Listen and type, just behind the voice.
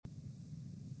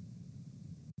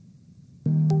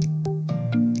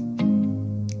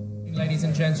Ladies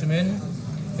and gentlemen,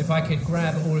 if I could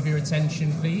grab all of your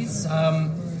attention, please.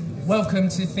 Welcome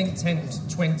to Think Tent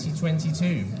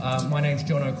 2022. My name's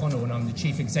John O'Connell and I'm the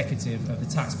Chief Executive of the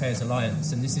Taxpayers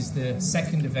Alliance, and this is the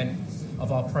second event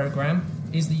of our programme.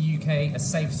 Is the UK a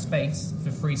safe space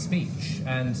for free speech?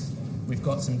 And we've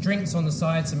got some drinks on the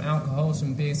side, some alcohol,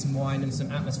 some beer, some wine and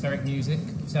some atmospheric music.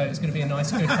 So it's going to be a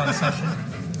nice, good, fun session.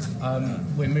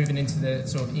 We're moving into the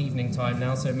sort of evening time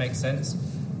now, so it makes sense.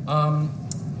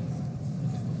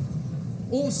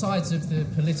 All sides of the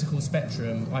political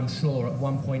spectrum, I'm sure, at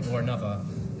one point or another,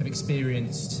 have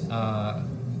experienced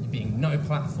being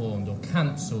no-platformed or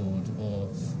cancelled or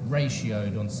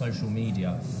ratioed on social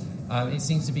media. It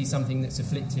seems to be something that's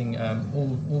afflicting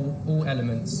all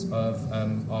elements of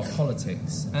our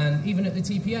politics. And even at the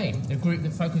TPA, a group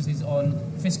that focuses on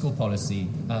fiscal policy,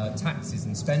 taxes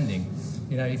and spending,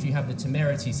 you know, if you have the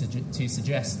temerity to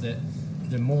suggest that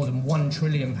the more than £1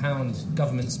 trillion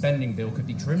government spending bill could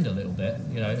be trimmed a little bit,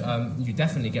 you know, you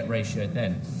definitely get ratioed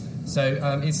then. So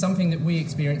it's something that we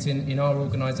experience in our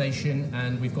organisation,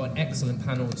 and we've got an excellent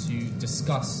panel to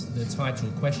discuss the title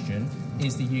question,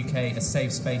 is the UK a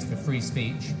safe space for free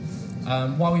speech?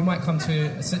 While we might come to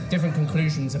different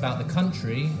conclusions about the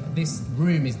country, this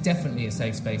room is definitely a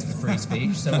safe space for free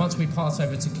speech. So once we pass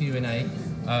over to Q&A,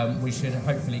 we should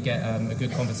hopefully get a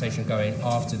good conversation going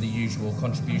after the usual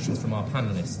contributions from our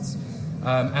panellists.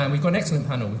 And we've got an excellent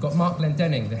panel. We've got Mark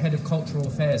Glendenning, the Head of Cultural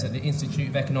Affairs at the Institute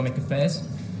of Economic Affairs,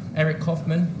 Eric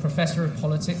Kaufman, Professor of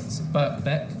Politics,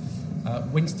 Birkbeck,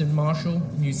 Winston Marshall,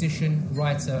 musician,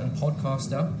 writer and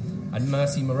podcaster, and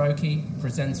Mercy Moroki,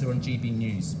 presenter on GB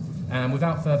News. And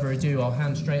without further ado, I'll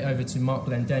hand straight over to Mark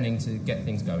Glendenning to get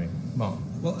things going. Mark.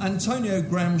 Well, Antonio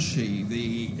Gramsci,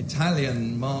 the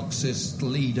Italian Marxist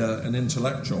leader and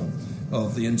intellectual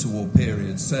of the interwar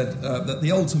period, said that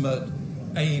the ultimate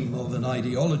aim of an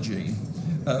ideology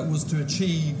was to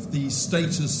achieve the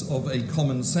status of a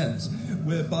common sense,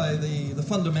 whereby the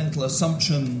fundamental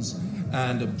assumptions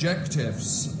and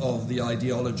objectives of the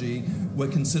ideology were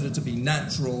considered to be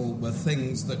natural, were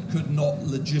things that could not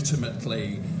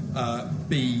legitimately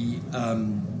be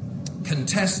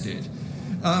contested.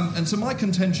 And so my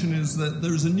contention is that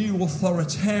there is a new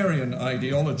authoritarian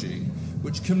ideology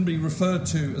which can be referred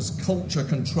to as culture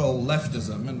control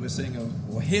leftism, and we're seeing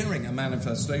or hearing a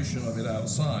manifestation of it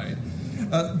outside,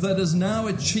 that has now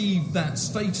achieved that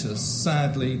status,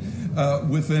 sadly,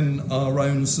 within our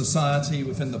own society,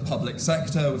 within the public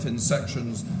sector, within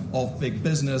sections of big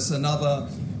business and other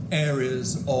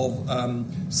areas of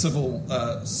civil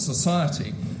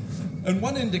society. And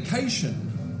one indication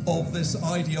of this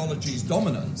ideology's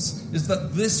dominance is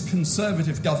that this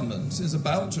Conservative government is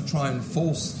about to try and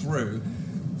force through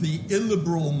the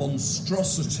illiberal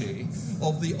monstrosity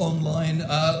of the online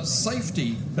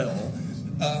safety bill,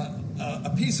 a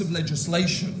piece of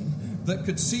legislation that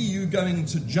could see you going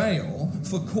to jail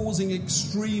for causing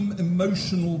extreme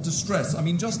emotional distress. I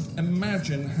mean, just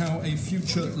imagine how a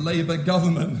future Labour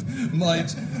government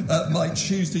might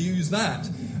choose to use that.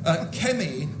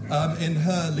 Kemi, in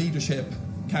her leadership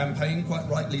campaign, quite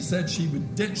rightly said she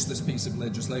would ditch this piece of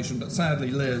legislation, but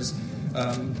sadly Liz,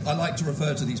 I like to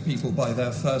refer to these people by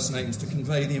their first names to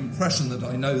convey the impression that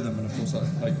I know them, and of course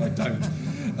I don't.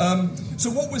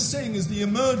 So what we're seeing is the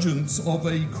emergence of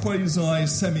a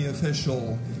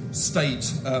quasi-semi-official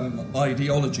state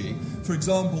ideology. For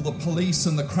example, the police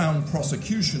and the Crown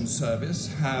Prosecution Service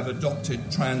have adopted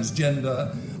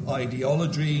transgender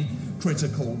ideology,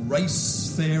 critical race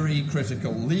theory,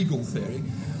 critical legal theory.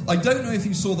 I don't know if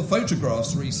you saw the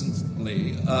photographs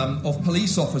recently of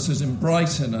police officers in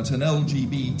Brighton at an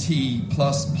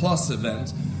LGBT++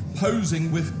 event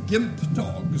posing with gimp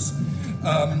dogs.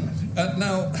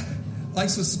 Now, I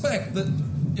suspect that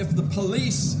if the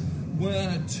police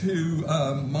were to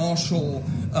marshal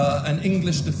an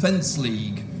English Defence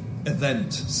League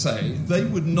event, say, they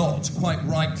would not, quite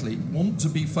rightly, want to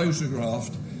be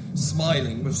photographed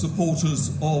smiling with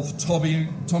supporters of Tommy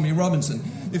Robinson.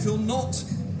 If you're not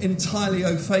entirely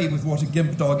au fait with what a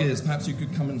gimp dog is, perhaps you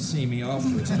could come and see me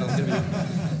afterwards, and I'll give you.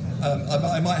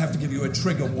 I might have to give you a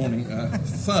trigger warning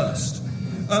first.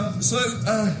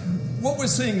 What we're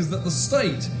seeing is that the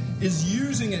state is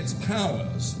using its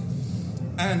powers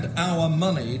and our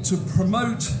money to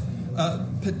promote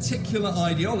particular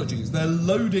ideologies. They're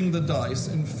loading the dice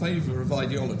in favour of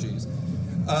ideologies.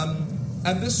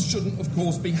 And this shouldn't, of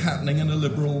course, be happening in a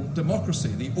liberal democracy.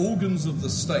 The organs of the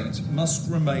state must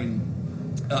remain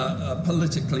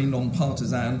politically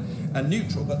non-partisan and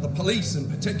neutral, but the police in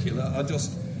particular are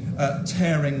just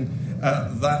tearing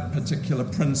that particular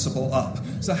principle up.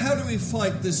 So how do we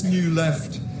fight this new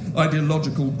left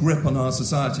ideological grip on our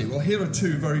society? Well, here are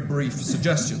two very brief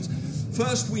suggestions.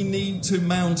 First, we need to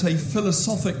mount a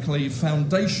philosophically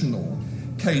foundational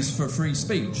case for free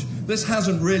speech. This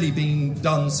hasn't really been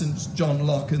done since John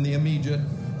Locke in the immediate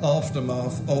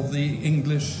aftermath of the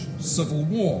English Civil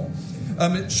War.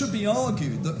 It should be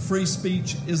argued that free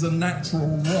speech is a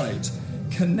natural right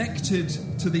connected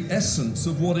to the essence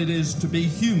of what it is to be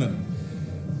human,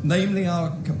 namely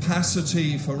our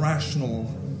capacity for rational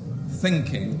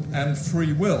thinking and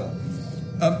free will.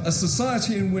 A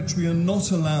society in which we are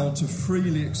not allowed to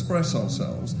freely express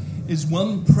ourselves is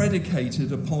one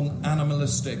predicated upon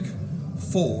animalistic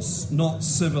force, not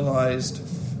civilized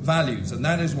values. And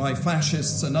that is why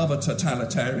fascists and other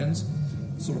totalitarians,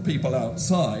 sort of people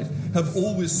outside, have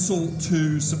always sought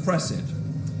to suppress it.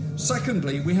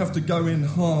 Secondly, we have to go in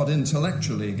hard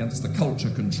intellectually against the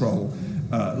culture control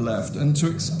left and to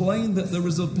explain that there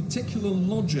is a particular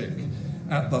logic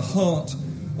at the heart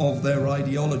of their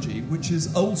ideology which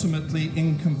is ultimately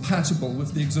incompatible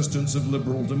with the existence of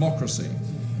liberal democracy.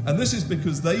 And this is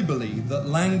because they believe that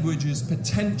language is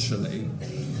potentially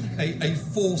a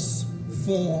force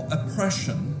for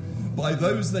oppression by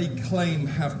those they claim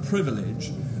have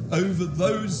privilege over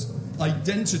those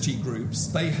identity groups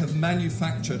they have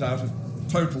manufactured out of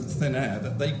total thin air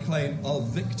that they claim are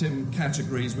victim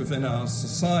categories within our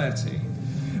society.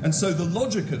 And so the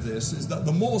logic of this is that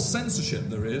the more censorship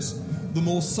there is, the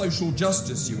more social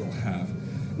justice you will have.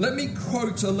 Let me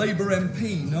quote a Labour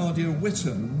MP, Nadia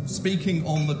Whittome, speaking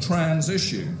on the trans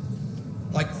issue.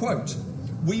 I quote,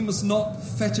 "We must not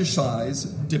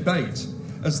fetishise debate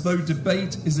as though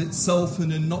debate is itself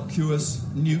an innocuous,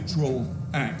 neutral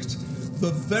act.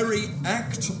 The very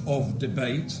act of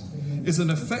debate is an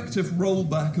effective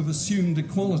rollback of assumed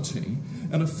equality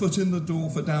and a foot in the door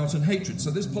for doubt and hatred."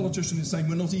 So this politician is saying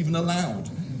we're not even allowed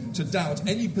to doubt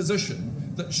any position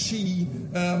that she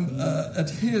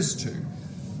adheres to.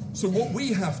 So what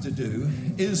we have to do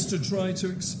is to try to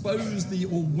expose the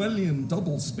Orwellian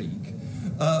doublespeak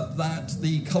that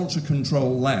the culture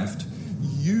control left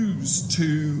used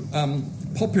to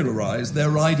popularise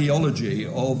their ideology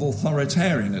of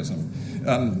authoritarianism.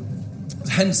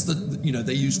 Hence,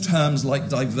 they use terms like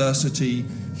diversity,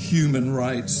 human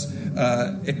rights,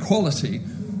 equality,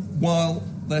 while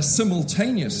they're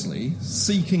simultaneously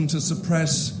seeking to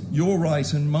suppress your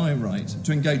right and my right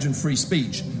to engage in free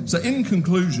speech. So in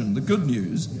conclusion, the good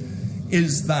news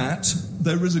is that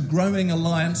there is a growing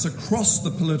alliance across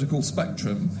the political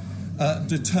spectrum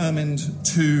determined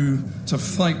to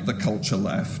fight the culture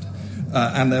left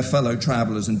and their fellow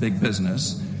travellers in big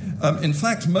business. In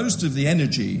fact, most of the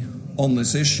energy on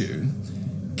this issue,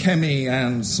 Kemi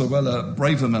and Suella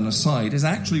Braverman aside, is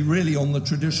actually really on the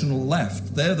traditional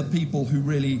left. They're the people who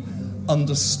really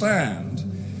understand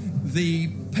the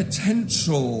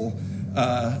potential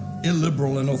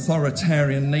illiberal and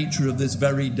authoritarian nature of this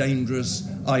very dangerous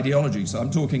ideology. So I'm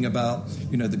talking about,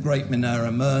 the great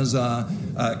Minera Mirza,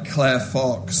 Claire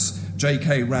Fox,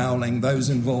 J.K. Rowling, those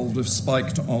involved have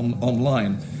spiked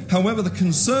online. However, the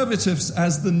Conservatives,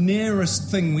 as the nearest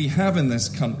thing we have in this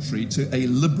country to a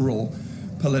liberal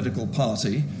political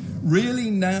party, really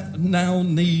now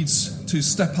needs to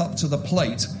step up to the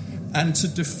plate and to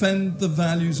defend the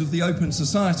values of the open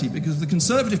society, because if the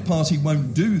Conservative Party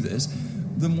won't do this,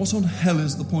 then what on hell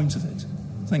is the point of it?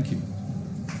 Thank you.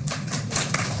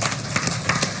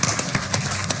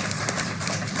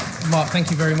 Mark,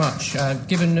 thank you very much.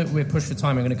 Given that we're pushed for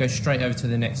time, I'm going to go straight over to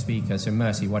the next speaker. So,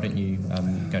 Mercy, why don't you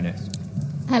go next?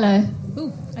 Hello.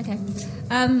 Ooh, okay.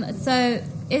 So,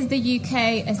 is the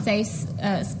UK a safe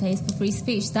space for free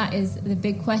speech? That is the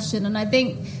big question. And I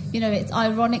think, it's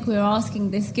ironic we're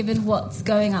asking this given what's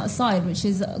going on outside,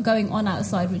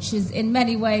 which is in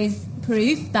many ways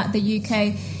proof that the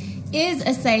UK is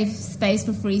a safe space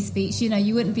for free speech.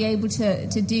 You wouldn't be able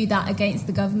to do that against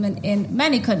the government in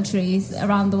many countries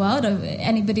around the world.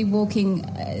 Anybody walking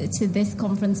to this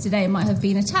conference today might have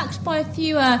been attacked by a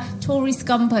few Tory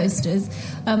scum posters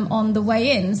on the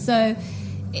way in. So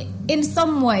in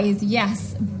some ways,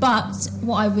 yes, but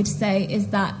what I would say is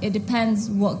that it depends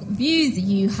what views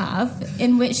you have,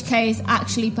 in which case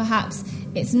actually perhaps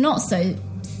it's not so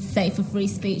safe for free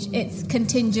speech. It's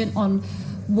contingent on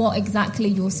what exactly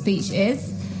your speech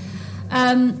is.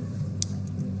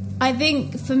 I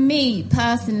think for me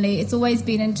personally, it's always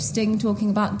been interesting talking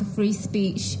about the free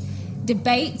speech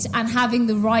debate and having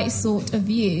the right sort of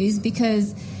views,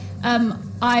 because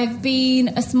I've been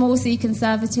a small C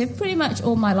Conservative pretty much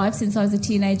all my life since I was a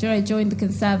teenager. I joined the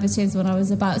Conservatives when I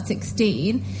was about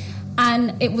 16,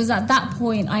 and it was at that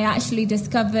point I actually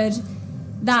discovered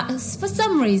that for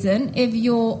some reason, if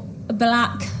you're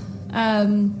black,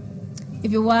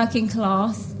 if you're working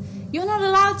class, you're not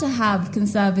allowed to have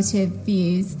conservative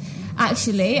views.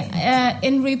 Actually,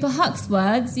 in Rupert Huck's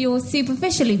words, you're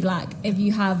superficially black if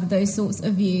you have those sorts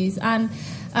of views. And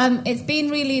it's been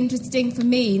really interesting for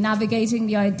me navigating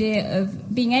the idea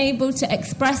of being able to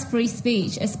express free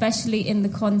speech, especially in the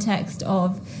context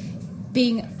of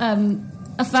being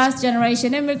a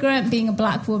first-generation immigrant, being a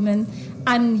black woman,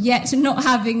 and yet not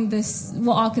having this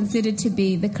what are considered to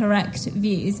be the correct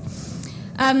views.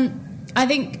 I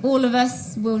think all of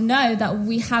us will know that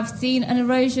we have seen an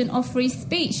erosion of free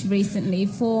speech recently,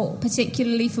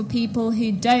 particularly for people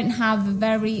who don't have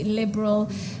very liberal,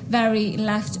 very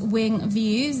left-wing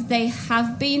views. They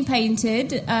have been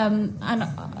painted, and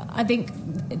I think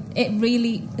it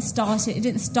really started. It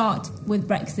didn't start with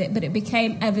Brexit, but it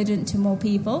became evident to more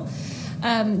people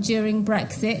during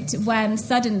Brexit, when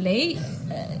suddenly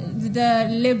the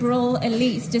liberal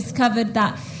elites discovered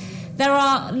that there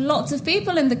are lots of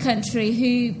people in the country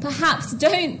who perhaps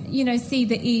don't, see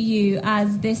the EU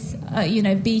as this,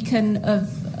 beacon of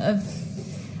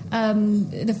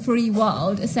the free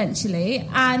world, essentially.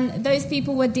 And those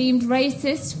people were deemed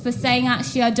racist for saying,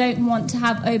 actually, I don't want to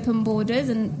have open borders,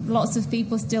 and lots of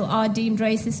people still are deemed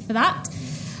racist for that.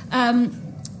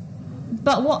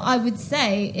 But what I would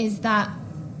say is that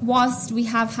whilst we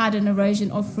have had an erosion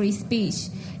of free speech,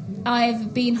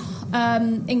 I've been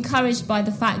encouraged by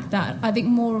the fact that I think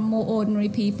more and more ordinary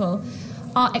people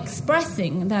are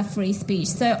expressing their free speech.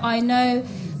 So I know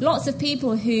lots of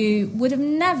people who would have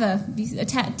never,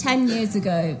 10 years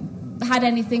ago, had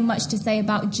anything much to say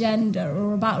about gender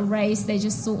or about race. They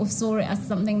just sort of saw it as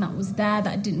something that was there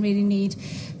that didn't really need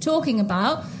talking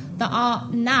about, that are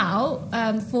now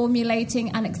formulating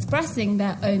and expressing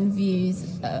their own views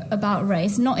about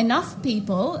race. Not enough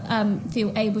people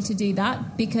feel able to do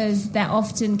that because they're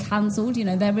often cancelled.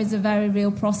 There is a very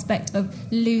real prospect of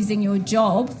losing your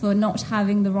job for not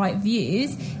having the right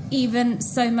views. Even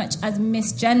so much as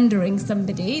misgendering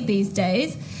somebody these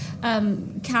days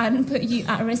can put you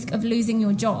at risk of losing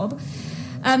your job.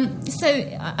 So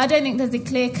I don't think there's a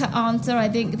clear-cut answer. I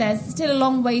think there's still a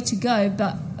long way to go,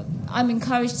 but I'm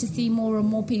encouraged to see more and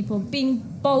more people being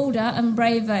bolder and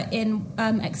braver in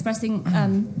expressing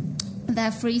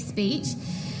their free speech.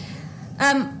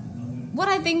 What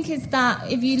I think is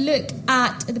that if you look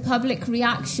at the public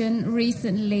reaction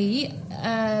recently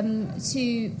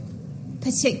to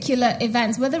particular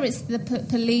events, whether it's the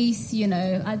police,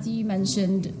 as you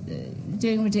mentioned,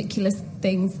 doing ridiculous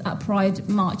things at Pride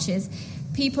marches,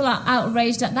 people are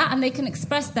outraged at that, and they can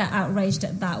express their outrage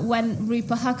at that. When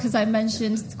Rupert Huck, as I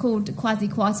mentioned, called Kwasi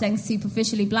Kwarteng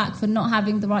superficially black for not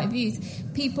having the right views,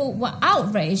 people were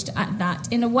outraged at that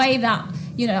in a way that,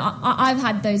 I've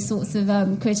had those sorts of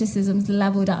criticisms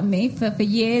levelled at me for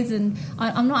years, and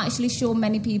I'm not actually sure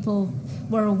many people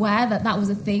were aware that that was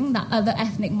a thing, that other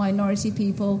ethnic minority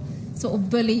people sort of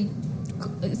bully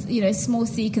small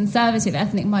c conservative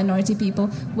ethnic minority people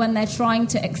when they're trying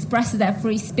to express their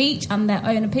free speech and their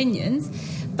own opinions.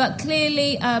 But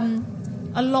clearly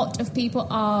a lot of people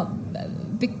are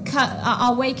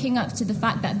waking up to the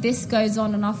fact that this goes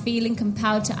on and are feeling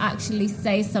compelled to actually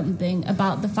say something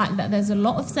about the fact that there's a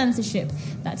lot of censorship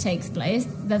that takes place.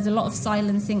 There's a lot of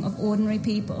silencing of ordinary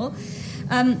people.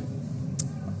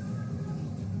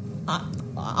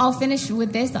 I'll finish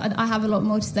with this. I have a lot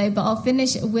more to say, but I'll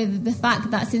finish with the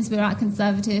fact that since we're at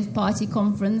Conservative Party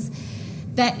Conference,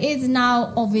 there is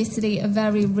now obviously a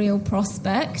very real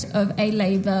prospect of a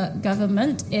Labour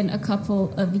government in a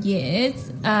couple of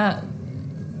years.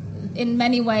 In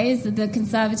many ways, the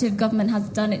Conservative government has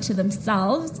done it to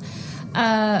themselves.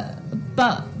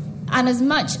 And as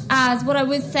much as what I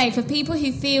would say, for people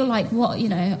who feel like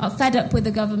are fed up with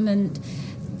the government,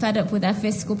 fed up with their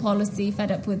fiscal policy,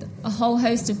 fed up with a whole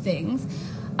host of things,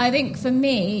 I think for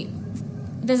me,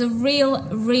 there's a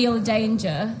real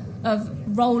danger of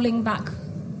rolling back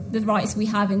the rights we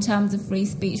have in terms of free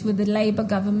speech with the Labour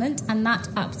government, and that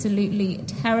absolutely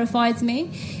terrifies me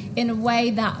in a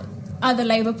way that other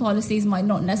Labour policies might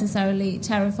not necessarily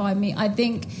terrify me. I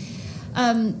think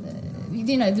the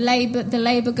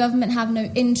Labour government have no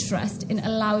interest in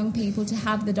allowing people to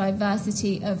have the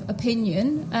diversity of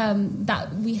opinion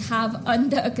that we have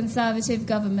under a Conservative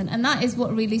government, and that is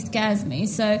what really scares me.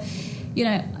 So,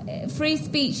 free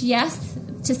speech, yes,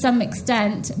 to some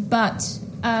extent, but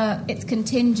it's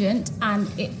contingent, and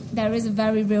there is a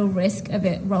very real risk of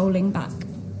it rolling back.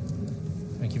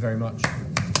 Thank you very much.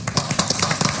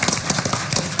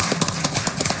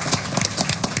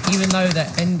 Even though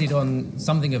that ended on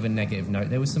something of a negative note,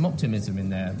 there was some optimism in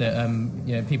there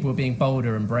that people were being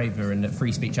bolder and braver, and that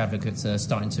free speech advocates are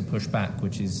starting to push back,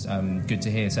 which is good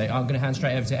to hear. So I'm going to hand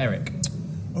straight over to Eric.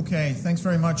 Okay, thanks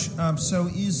very much. So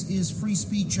is free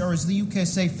speech, or is the UK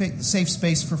safe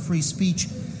space for free speech?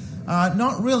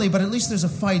 Not really, but at least there's a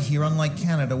fight here, unlike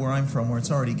Canada, where I'm from, where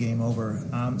it's already game over.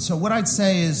 So what I'd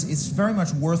say is it's very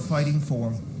much worth fighting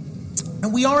for.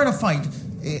 And we are in a fight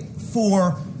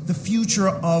for the future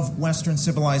of Western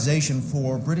civilization,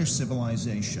 for British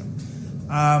civilization.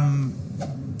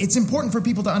 It's important for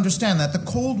people to understand that the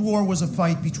Cold War was a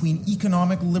fight between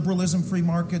economic liberalism, free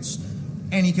markets,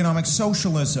 and economic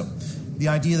socialism. The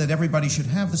idea that everybody should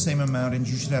have the same amount and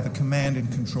you should have a command and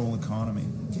control economy.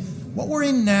 What we're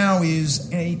in now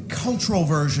is a cultural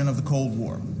version of the Cold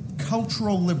War.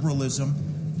 Cultural liberalism,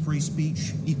 free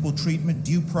speech, equal treatment,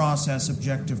 due process,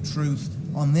 objective truth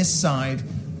on this side.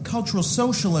 Cultural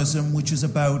socialism, which is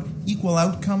about equal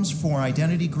outcomes for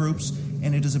identity groups,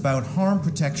 and it is about harm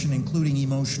protection, including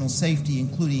emotional safety,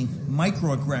 including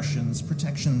microaggressions,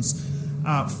 protections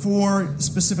for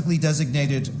specifically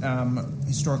designated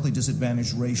historically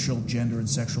disadvantaged racial, gender, and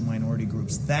sexual minority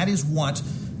groups. That is what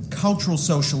cultural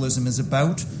socialism is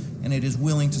about, and it is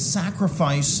willing to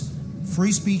sacrifice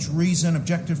free speech, reason,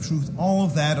 objective truth, all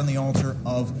of that on the altar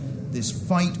of this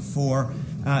fight for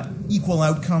equal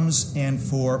outcomes and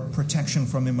for protection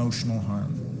from emotional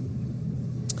harm.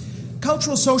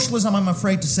 Cultural socialism, I'm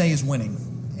afraid to say, is winning.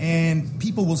 And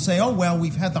people will say, oh, well,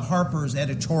 we've had the Harper's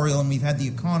editorial and we've had the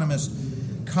Economist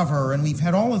cover and we've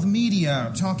had all of the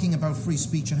media talking about free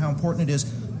speech and how important it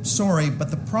is. Sorry,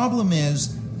 but the problem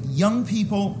is young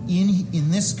people in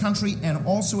this country and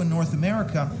also in North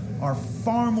America are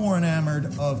far more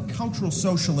enamored of cultural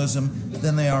socialism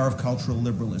than they are of cultural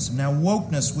liberalism. Now,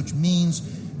 wokeness, which means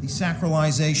the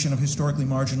sacralization of historically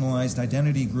marginalized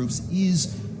identity groups,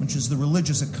 which is the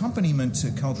religious accompaniment to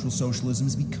cultural socialism,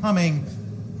 is becoming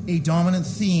a dominant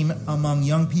theme among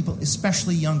young people,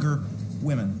 especially younger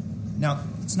women. Now,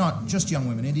 it's not just young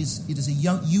women. It is a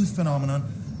young youth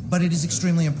phenomenon, but it is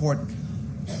extremely important.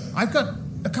 I've got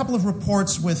a couple of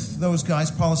reports with those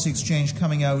guys, Policy Exchange,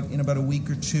 coming out in about a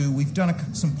week or two. We've done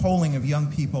some polling of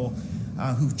young people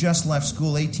who've just left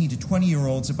school, 18 to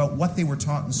 20-year-olds, about what they were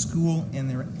taught in school and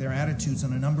their attitudes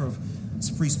on a number of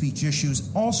free speech issues.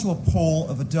 Also a poll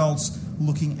of adults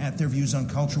looking at their views on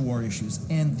culture war issues.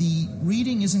 And the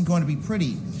reading isn't going to be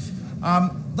pretty.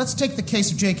 Let's take the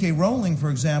case of J.K. Rowling, for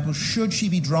example. Should she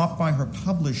be dropped by her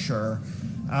publisher?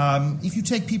 If you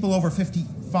take people over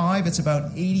 55, it's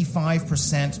about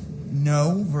 85%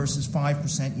 no versus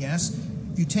 5% yes.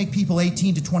 If you take people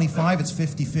 18 to 25, it's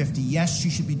 50-50. Yes, she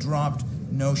should be dropped.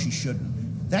 No, she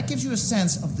shouldn't. That gives you a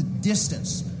sense of the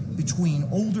distance between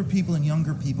older people and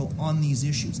younger people on these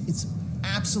issues. It's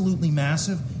absolutely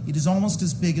massive. It is almost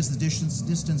as big as the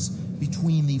distance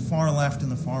between the far left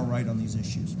and the far right on these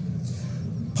issues.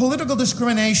 Political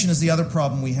discrimination is the other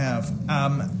problem we have.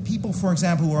 People, for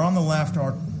example, who are on the left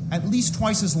are at least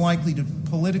twice as likely to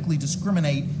politically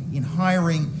discriminate in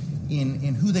hiring,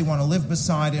 in who they want to live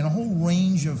beside, in a whole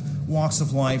range of walks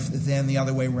of life than the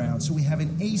other way around. So we have an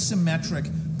asymmetric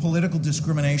political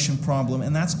discrimination problem,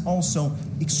 and that's also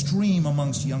extreme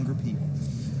amongst younger people.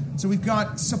 So we've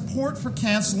got support for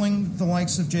canceling the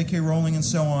likes of J.K. Rowling and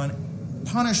so on,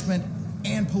 punishment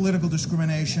and political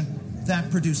discrimination.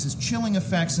 That produces chilling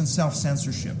effects and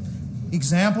self-censorship.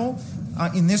 Example,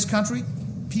 in this country,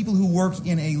 people who work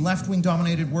in a left-wing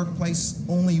dominated workplace,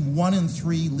 only 1 in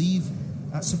 3 leave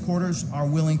supporters are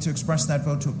willing to express that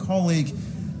vote to a colleague,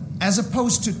 as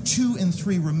opposed to 2 in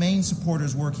 3 remain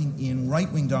supporters working in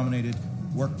right-wing dominated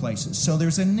workplaces. So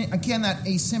there's, again, that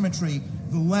asymmetry.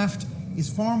 The left is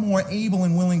far more able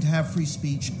and willing to have free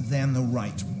speech than the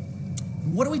right.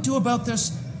 What do we do about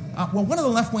this? Well, one of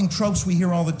the left-wing tropes we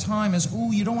hear all the time is,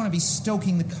 you don't want to be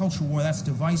stoking the culture war, that's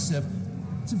divisive.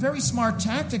 It's a very smart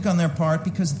tactic on their part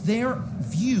because their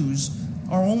views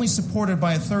are only supported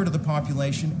by a third of the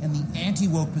population, and the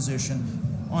anti-woke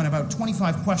position on about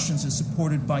 25 questions is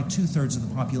supported by 2/3 of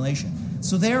the population.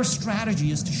 So their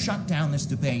strategy is to shut down this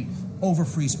debate over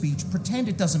free speech, pretend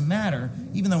it doesn't matter,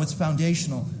 even though it's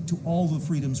foundational to all the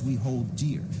freedoms we hold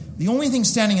dear. The only thing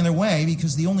standing in their way,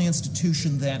 because the only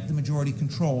institution that the majority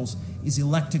controls is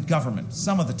elected government,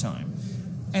 some of the time.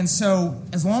 And so,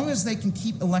 as long as they can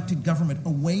keep elected government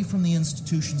away from the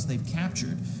institutions they've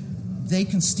captured, they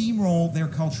can steamroll their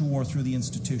culture war through the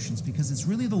institutions, because it's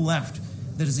really the left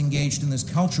that is engaged in this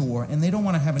culture war, and they don't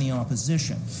want to have any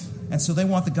opposition. And so they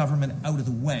want the government out of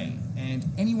the way. And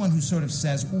anyone who sort of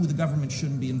says, the government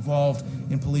shouldn't be involved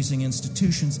in policing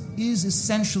institutions is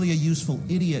essentially a useful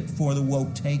idiot for the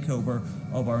woke takeover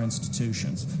of our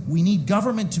institutions. We need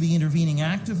government to be intervening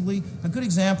actively. A good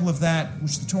example of that,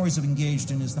 which the Tories have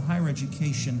engaged in, is the Higher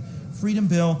Education Freedom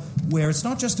Bill, where it's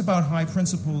not just about high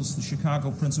principles, the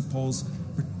Chicago principles,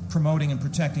 promoting and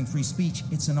protecting free speech.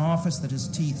 It's an office that has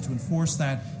teeth to enforce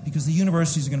that, because the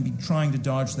universities are going to be trying to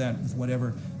dodge that with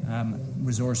whatever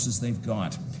resources they've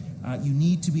got. You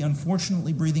need to be,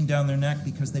 unfortunately, breathing down their neck,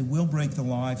 because they will break the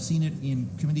law. I've seen it in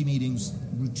committee meetings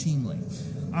routinely.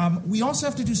 We also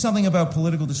have to do something about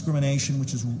political discrimination,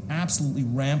 which is absolutely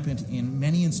rampant in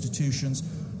many institutions.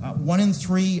 1 in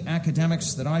 3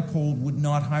 academics that I polled would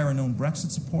not hire a known Brexit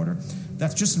supporter.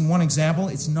 That's just in one example.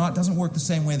 Doesn't work the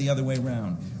same way the other way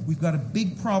around. We've got a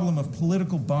big problem of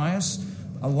political bias,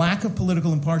 a lack of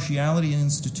political impartiality in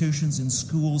institutions, in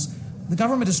schools. The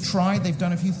government has tried. They've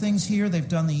done a few things here. They've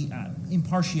done the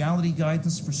impartiality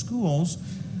guidance for schools,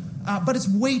 but it's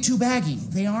way too baggy.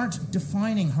 They aren't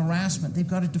defining harassment. They've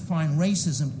got to define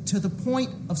racism to the point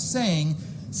of saying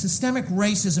systemic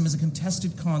racism is a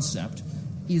contested concept,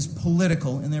 is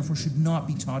political, and therefore should not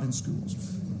be taught in schools.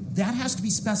 That has to be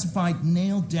specified,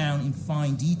 nailed down in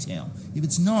fine detail. If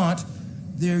it's not,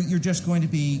 you're just going to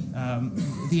be,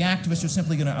 the activists are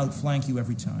simply going to outflank you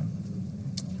every time.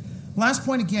 Last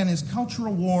point, again, is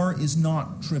cultural war is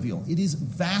not trivial. It is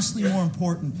vastly more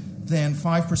important than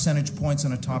 5 percentage points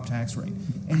on a top tax rate.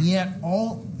 And yet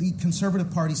all the Conservative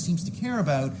Party seems to care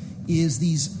about is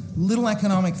these little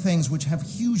economic things which have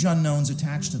huge unknowns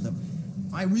attached to them.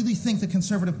 I really think the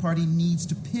Conservative Party needs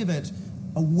to pivot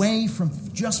away from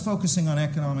just focusing on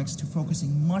economics to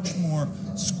focusing much more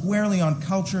squarely on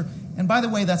culture. And by the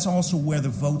way, that's also where the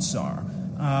votes are.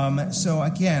 So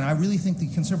again, I really think the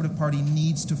Conservative Party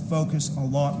needs to focus a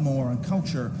lot more on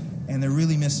culture, and they're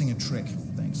really missing a trick.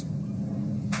 Thanks.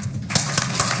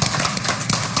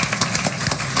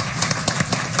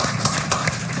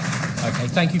 Okay,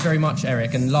 thank you very much,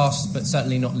 Eric. And last but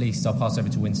certainly not least, I'll pass over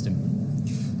to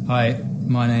Winston. Hi,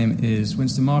 my name is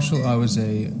Winston Marshall. I was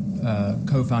a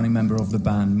co-founding member of the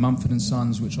band Mumford &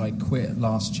 Sons, which I quit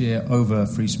last year over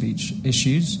free speech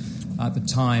issues. At the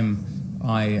time,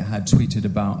 I had tweeted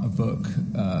about a book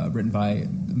written by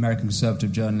American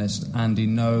conservative journalist Andy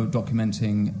Ngo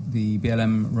documenting the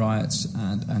BLM riots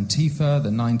and Antifa,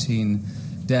 the 19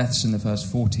 deaths in the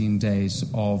first 14 days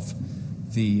of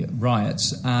the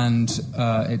riots. And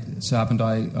it so happened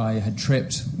I had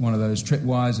tripped one of those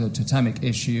tripwires, a totemic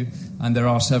issue, and there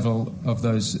are several of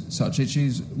those such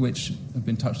issues which have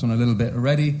been touched on a little bit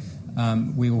already.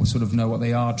 We all sort of know what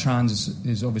they are. Trans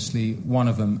is obviously one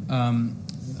of them.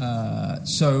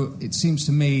 So it seems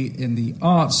to me in the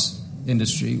arts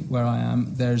industry where I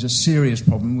am, there's a serious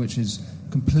problem which is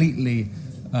completely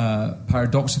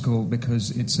paradoxical,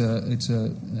 because it's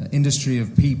a industry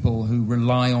of people who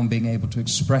rely on being able to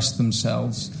express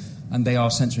themselves, and they are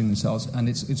censoring themselves, and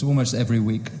it's almost every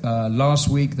week. Last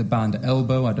week, the band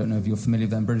Elbow, I don't know if you're familiar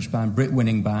with them, British band,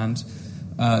 Brit-winning band,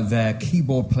 their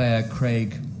keyboard player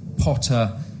Craig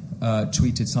Potter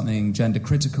tweeted something gender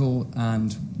critical,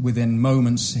 and within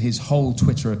moments his whole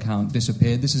Twitter account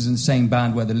disappeared. This is the same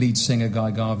band where the lead singer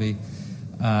Guy Garvey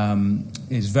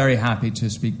is very happy to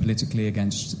speak politically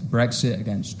against Brexit,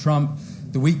 against Trump.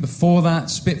 The week before that,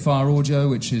 Spitfire Audio,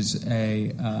 which is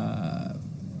a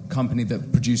company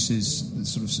that produces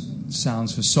sort of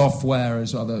sounds for software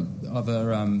as other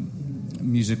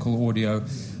musical audio,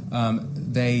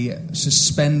 they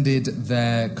suspended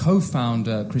their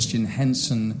co-founder, Christian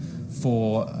Henson,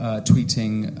 for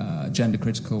tweeting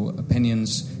gender-critical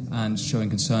opinions and showing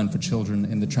concern for children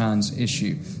in the trans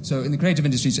issue. So in the creative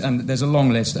industries, and there's a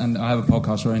long list, and I have a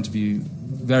podcast where I interview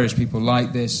various people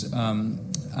like this, and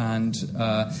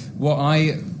what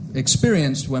I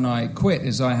experienced when I quit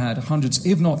is I had hundreds,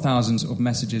 if not thousands, of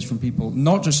messages from people,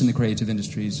 not just in the creative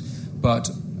industries, but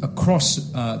across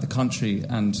the country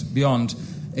and beyond,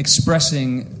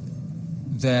 expressing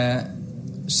their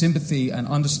sympathy and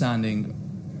understanding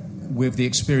with the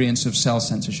experience of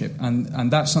self-censorship,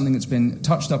 and that's something that's been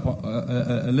touched up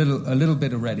a little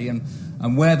bit already, and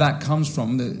where that comes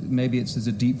from, maybe there's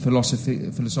a deep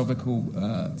philosophical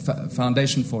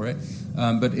foundation for it,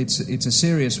 but it's a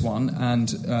serious one, and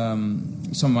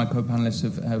some of my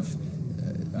co-panelists have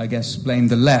I guess blamed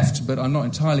the left, but I'm not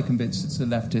entirely convinced it's a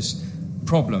leftist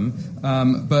problem.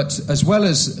 But as well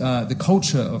as the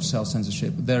culture of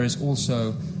self-censorship, there is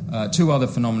also two other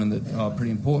phenomena that are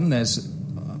pretty important. There's,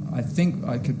 I think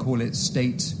I could call it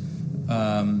state,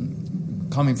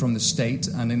 coming from the state,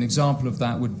 and an example of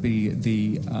that would be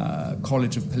the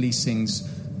College of Policing's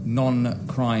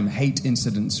non-crime hate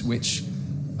incidents, which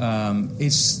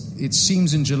it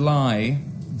seems in July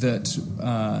that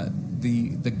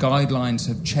the guidelines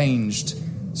have changed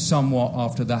somewhat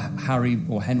after the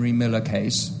Henry Miller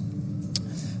case.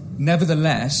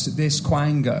 Nevertheless, this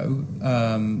Quango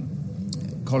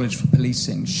College for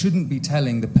Policing shouldn't be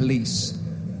telling the police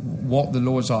what the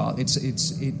laws are.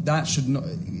 That should not.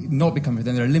 not becoming,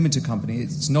 then they're a limited company.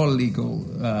 It's not illegal.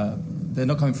 They're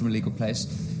not coming from a legal place.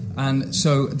 And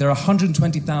so there are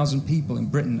 120,000 people in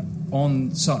Britain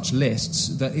on such lists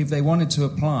that if they wanted to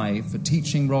apply for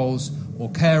teaching roles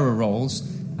or carer roles,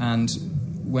 and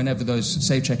whenever those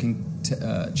safe checking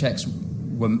checks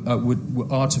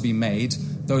are to be made,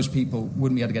 those people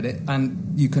wouldn't be able to get it.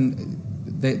 And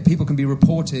people can be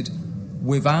reported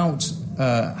without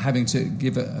having to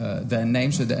give their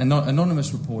name, so they're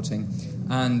anonymous reporting.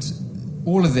 And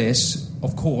all of this,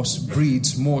 of course,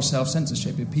 breeds more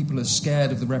self-censorship. If people are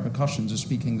scared of the repercussions of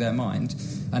speaking their mind,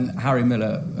 and Harry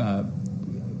Miller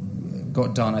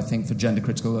got done, I think, for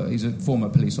gender-critical... he's a former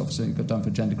police officer who got done for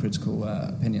gender-critical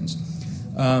opinions.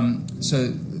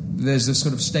 So there's this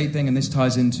sort of state thing, and this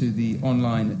ties into the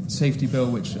online safety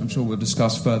bill, which I'm sure we'll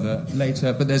discuss further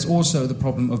later. But there's also the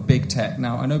problem of big tech.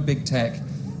 Now, I know big tech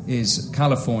is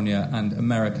California and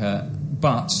America,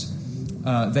 but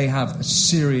they have a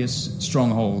serious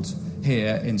stronghold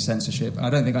here in censorship. I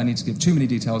don't think I need to give too many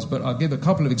details, but I'll give a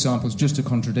couple of examples just to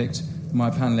contradict my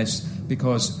panelists,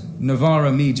 because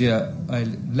Novara Media, a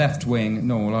left-wing,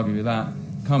 no one will argue with that,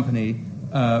 company,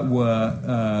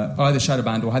 were either shadow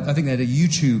banned or I think they had a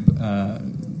YouTube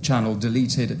channel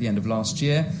deleted at the end of last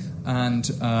year. And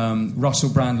Russell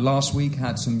Brand last week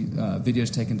had some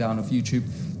videos taken down off YouTube.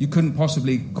 You couldn't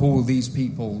possibly call these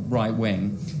people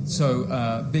right-wing. So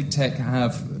big tech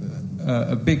have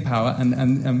a big power.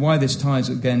 And why this ties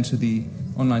again to the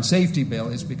online safety bill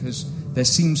is because there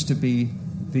seems to be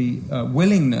the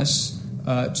willingness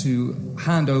to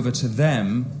hand over to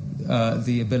them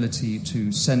the ability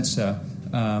to censor,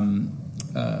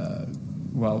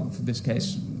 well, for this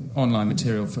case, online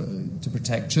material to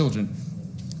protect children.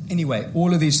 Anyway,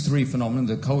 all of these three phenomena,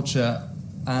 the culture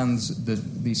and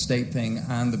the state thing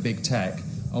and the big tech,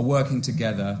 are working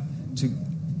together to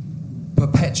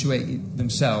perpetuate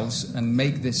themselves and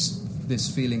make this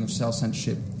feeling of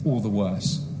self-censorship all the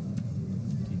worse.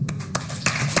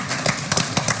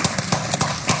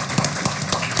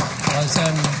 There's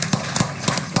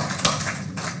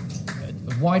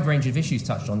a wide range of issues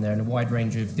touched on there and a wide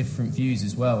range of different views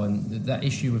as well, and that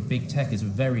issue of big tech is a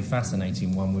very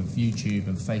fascinating one with YouTube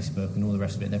and Facebook and all the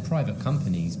rest of it. They're private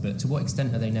companies, but to what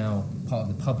extent are they now part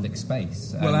of the public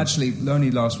space? Well, actually, only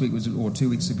last week or 2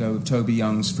 weeks ago, Toby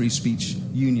Young's Free Speech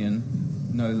Union,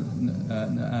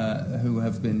 who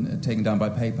have been taken down by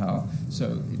PayPal.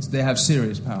 So they have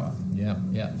serious power. Yeah.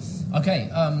 Okay,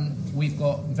 we've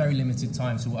got very limited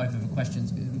time, so we'll open for questions.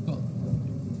 Who's got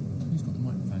the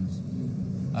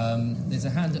microphones? There's a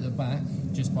hand at the back,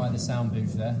 just by the sound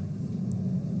booth there.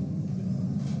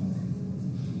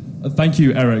 Thank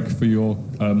you, Eric, for your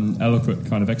eloquent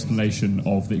kind of explanation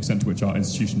of the extent to which our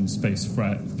institutions face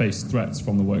threats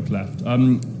from the woke left.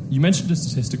 You mentioned a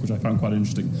statistic which I found quite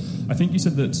interesting. I think you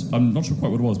said that, I'm not sure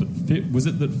quite what it was, but was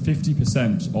it that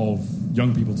 50% of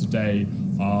young people today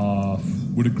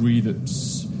would agree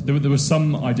that... There was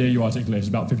some idea you articulated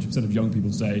about 50% of young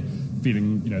people today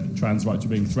feeling, that trans rights are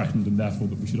being threatened and therefore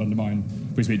that we should undermine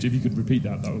free speech. If you could repeat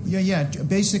that would be... Yeah.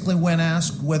 Basically, when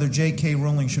asked whether J.K.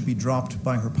 Rowling should be dropped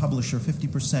by her publisher,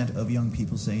 50% of young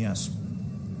people say yes.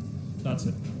 That's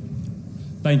it.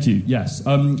 Thank you, yes.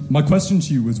 My question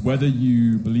to you was whether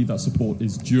you believe that support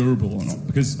is durable or not.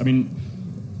 Because, in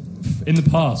the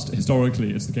past,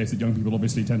 historically, it's the case that young people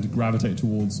obviously tend to gravitate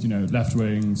towards,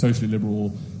 left-wing, socially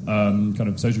liberal, kind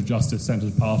of social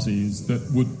justice-centred parties that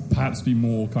would perhaps be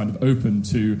more kind of open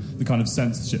to the kind of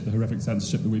censorship, the horrific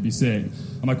censorship that we'd be seeing.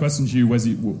 And my question to you was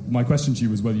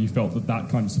whether you felt that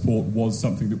kind of support was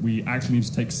something that we actually need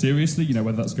to take seriously,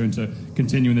 whether that's going to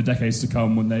continue in the decades to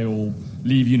come when they all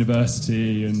leave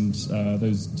university and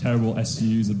those terrible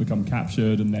SUs have become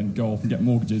captured and then go off and get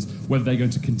mortgages, whether they're going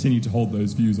to continue to hold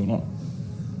those views or not.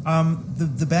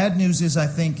 The bad news is I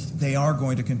think they are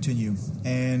going to continue,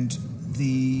 and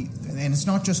it's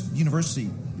not just university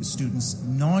students.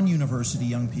 Non-university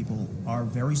young people are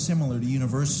very similar to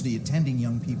university attending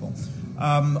young people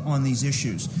on these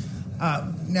issues.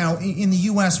 Now, in the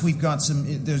U.S., we've got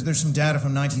there's some data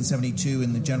from 1972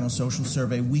 in the General Social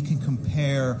Survey. We can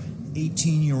compare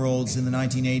 18-year-olds in the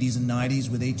 1980s and 90s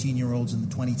with 18-year-olds in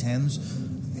the 2010s.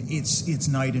 It's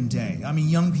night and day.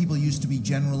 Young people used to be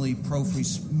generally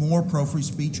more pro-free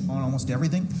speech on almost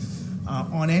everything.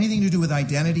 On anything to do with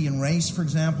identity and race, for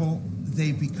example,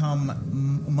 they've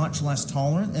become much less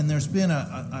tolerant, and there's been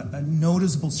a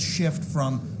noticeable shift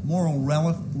from moral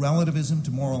relativism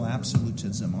to moral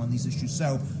absolutism on these issues.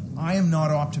 So I am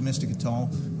not optimistic at all.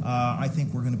 I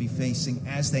think we're going to be facing,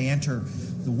 as they enter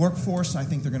the workforce, I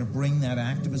think they're going to bring that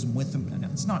activism with them. Now,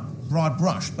 it's not broad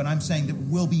brush, but I'm saying there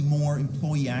will be more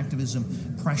employee activism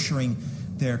pressuring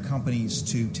their companies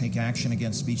to take action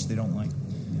against speech they don't like.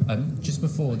 Just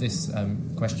before this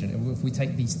question, if we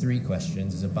take these three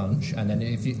questions as a bunch, and then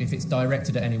if it's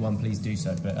directed at anyone, please do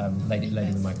so. But lady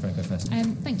with the microphone, go first.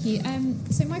 Thank you.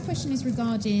 So my question is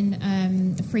regarding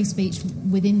free speech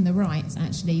within the rights,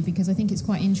 actually, because I think it's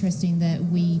quite interesting that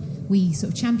we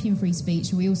sort of champion free speech,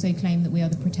 and we also claim that we are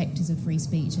the protectors of free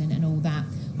speech and all that.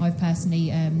 I've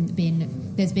personally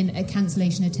there's been a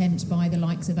cancellation attempt by the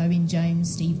likes of Owen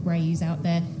Jones, Steve Bray, who's out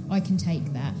there. I can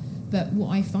take that. But what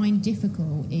I find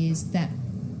difficult is that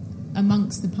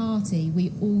amongst the party,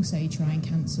 we also try and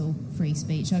cancel free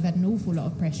speech. I've had an awful lot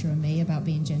of pressure on me about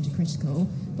being gender critical,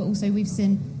 but also we've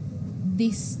seen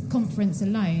this conference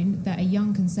alone that a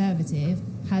young Conservative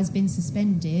has been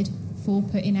suspended for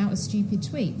putting out a stupid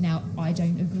tweet. Now, I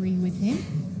don't agree with him,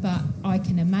 but I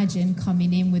can imagine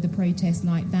coming in with a protest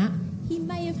like that, he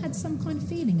may have had some kind of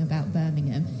feeling about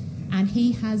Birmingham. And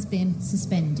he has been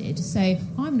suspended. So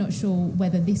I'm not sure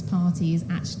whether this party is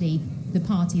actually the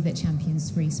party that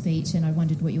champions free speech, and I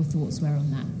wondered what your thoughts were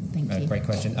on that. Thank you. Great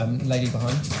question. Lady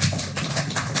behind.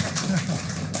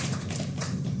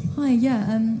 Hi,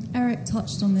 Eric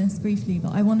touched on this briefly,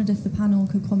 but I wondered if the panel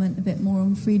could comment a bit more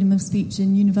on freedom of speech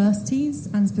in universities,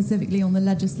 and specifically on the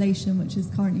legislation which is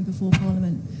currently before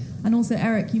Parliament. And also,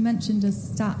 Eric, you mentioned a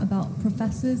stat about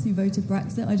professors who voted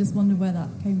Brexit. I just wondered where that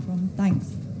came from.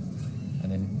 Thanks.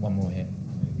 And then one more here.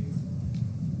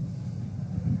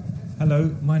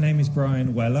 Hello, my name is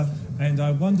Brian Weller, and I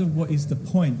wonder what is the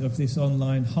point of this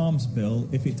online harms bill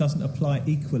if it doesn't apply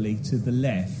equally to the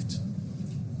left?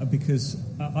 Because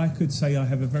I could say I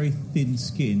have a very thin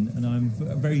skin and I'm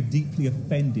very deeply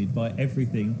offended by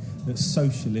everything that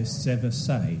socialists ever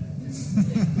say.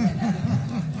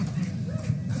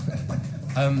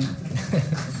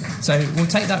 So we'll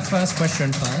take that first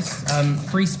question first.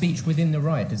 Free speech within the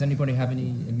right. Does anybody have any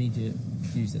immediate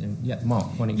views? Mark,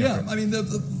 why don't you go for it? I mean,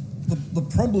 the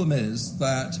problem is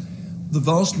that the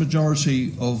vast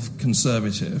majority of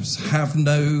Conservatives have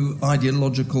no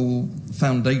ideological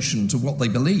foundation to what they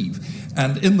believe.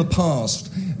 And in the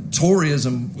past,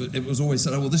 Toryism, it was always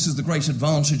said, oh, well, this is the great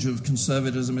advantage of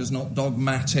conservatism, is not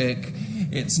dogmatic,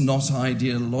 it's not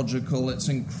ideological, it's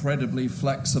incredibly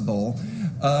flexible.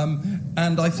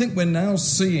 And I think we're now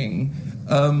seeing,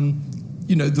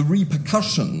 the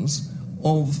repercussions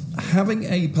of having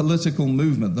a political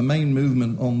movement, the main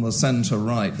movement on the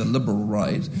centre-right, the liberal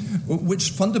right, which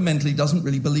fundamentally doesn't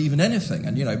really believe in anything.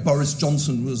 And, Boris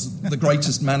Johnson was the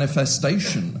greatest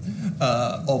manifestation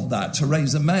of that.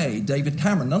 Theresa May, David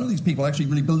Cameron, none of these people actually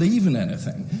really believe in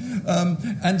anything.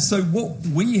 And so what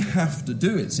we have to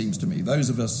do, it seems to me, those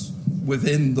of us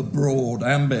within the broad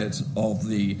ambit of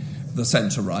the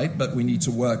centre-right, but we need to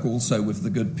work also with the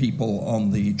good people on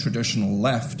the traditional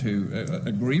left who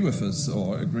agree with us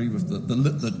or agree with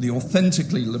the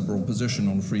authentically liberal position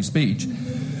on free speech.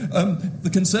 The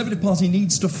Conservative Party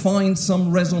needs to find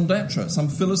some raison d'etre, some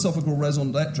philosophical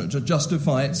raison d'etre to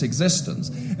justify its existence.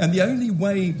 And the only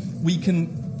way we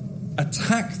can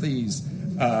attack this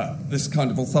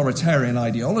kind of authoritarian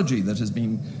ideology that has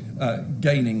been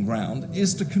gaining ground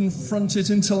is to confront it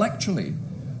intellectually,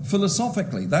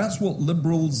 philosophically. That's what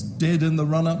liberals did in the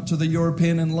run-up to the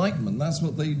European Enlightenment. That's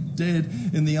what they did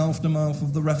in the aftermath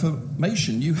of the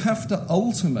Reformation. You have to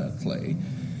ultimately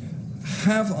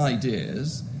have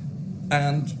ideas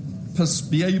and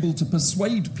be able to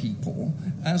persuade people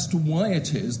as to why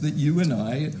it is that you and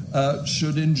I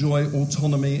should enjoy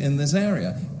autonomy in this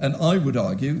area. And I would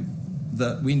argue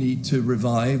that we need to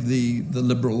revive the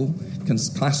liberal,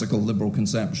 classical liberal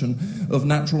conception of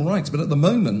natural rights. But at the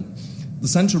moment, the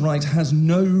centre-right has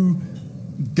no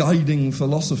guiding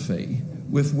philosophy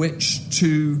with which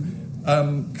to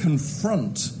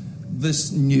confront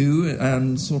this new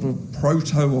and sort of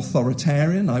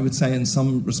proto-authoritarian, I would say in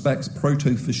some respects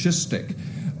proto-fascistic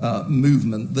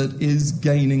movement that is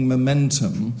gaining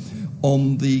momentum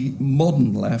on the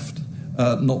modern left,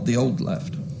 not the old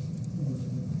left.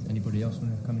 Anybody else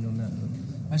want to come in on that?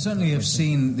 I certainly have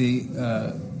seen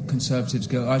the Conservatives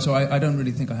go. So I don't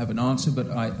really think I have an answer, but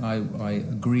I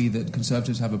agree that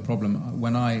Conservatives have a problem.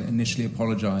 When I initially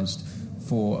apologised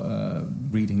for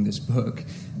reading this book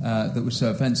that was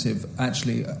so offensive,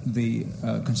 actually the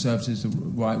Conservatives, the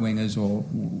right-wingers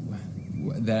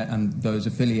and those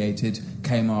affiliated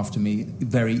came after me,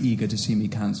 very eager to see me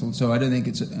cancelled. So I don't think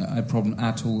it's a problem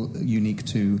at all unique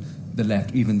to the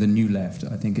left, even the new left.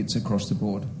 I think it's across the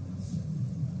board.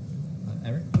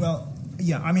 Eric? Well,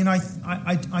 yeah, I mean, I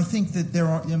think that there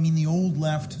are, the old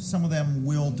left, some of them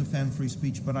will defend free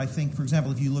speech, but I think, for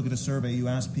example, if you look at a survey, you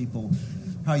ask people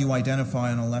how you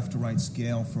identify on a left to right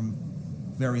scale from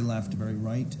very left to very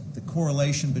right, the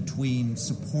correlation between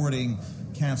supporting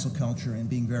cancel culture and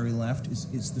being very left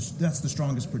that's the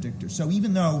strongest predictor. So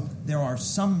even though there are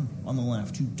some on the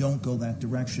left who don't go that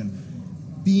direction,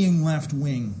 being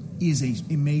left-wing is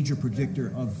a major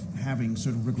predictor of having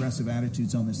sort of regressive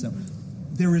attitudes on this stuff.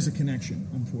 There is a connection,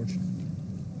 unfortunately.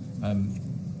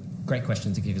 Great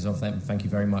question to kick us off. Thank you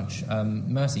very much.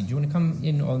 Mercy, do you want to come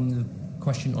in on the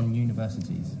question on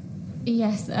universities?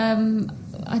 Yes,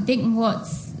 I think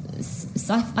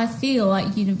I feel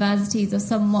like universities are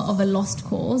somewhat of a lost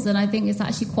cause, and I think it's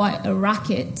actually quite a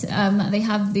racket that they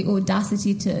have the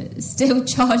audacity to still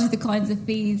charge the kinds of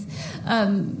fees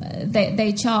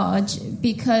they charge,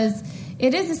 because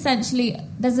it is essentially,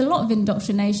 there's a lot of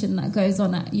indoctrination that goes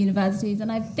on at universities,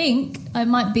 and I think I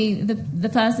might be the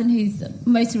person who's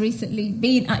most recently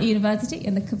been at university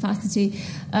in the capacity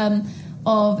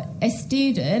of a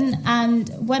student. And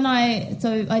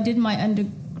I did my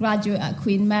undergraduate at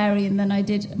Queen Mary, and then I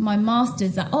did my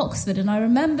master's at Oxford, and I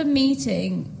remember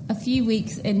meeting a few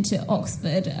weeks into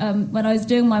Oxford when I was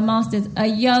doing my master's a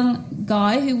young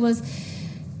guy who was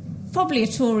probably a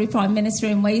Tory Prime Minister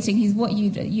in waiting. He's what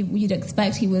you'd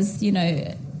expect. He was,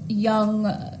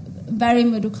 young, very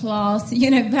middle class,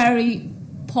 very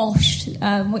posh,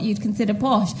 what you'd consider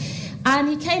posh. And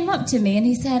he came up to me and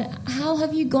he said, "How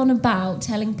have you gone about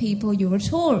telling people you're a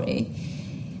Tory?"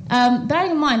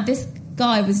 Bearing in mind, this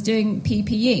guy was doing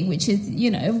PPE, which is,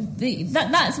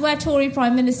 that's where Tory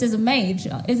Prime Ministers are made,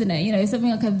 isn't it? Something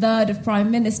like a third of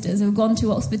Prime Ministers have gone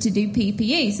to Oxford to do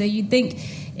PPE. So you'd think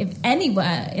if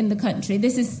anywhere in the country,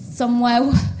 this is somewhere,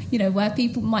 where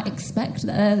people might expect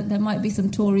that there might be some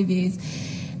Tory views.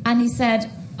 And he said,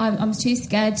 I'm too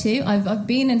scared to. I've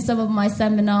been in some of my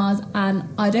seminars and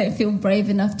I don't feel brave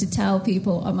enough to tell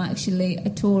people I'm actually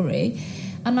a Tory.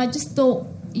 And I just thought,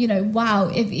 wow,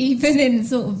 if even in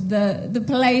sort of the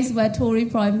place where Tory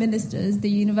Prime Ministers, the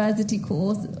university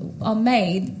course, are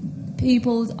made,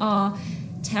 people are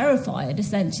terrified,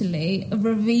 essentially, of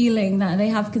revealing that they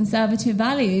have conservative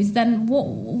values, then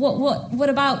what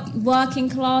about working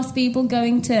class people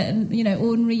going to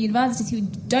ordinary universities who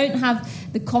don't have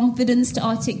the confidence to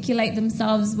articulate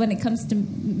themselves when it comes to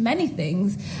many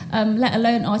things, let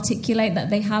alone articulate that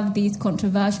they have these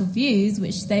controversial views,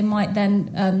 which they might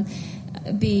then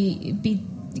be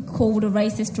called a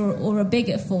racist or a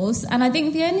bigot for. And I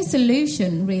think the only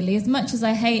solution, really, as much as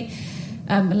I hate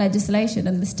legislation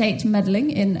and the state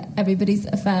meddling in everybody's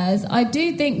affairs, I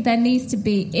do think there needs to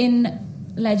be in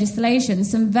legislation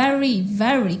some very,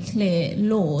 very clear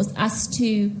laws as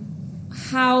to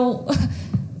how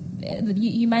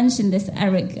you mentioned this,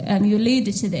 Eric, you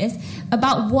alluded to this,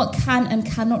 about what can and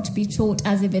cannot be taught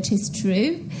as if it is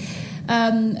true,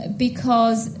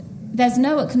 because there's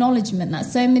no acknowledgement that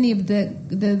so many of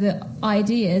the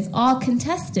ideas are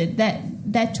contested, that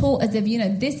they're taught as if,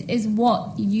 this is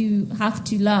what you have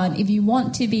to learn if you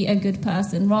want to be a good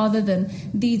person, rather than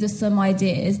these are some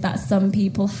ideas that some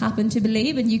people happen to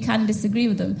believe and you can disagree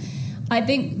with them. I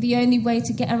think the only way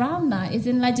to get around that is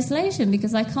in legislation,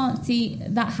 because I can't see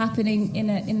that happening in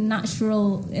a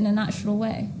natural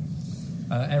way.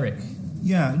 Eric?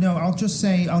 Yeah, no, I'll just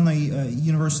say on the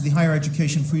University Higher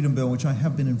Education Freedom Bill, which I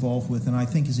have been involved with and I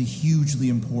think is a hugely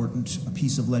important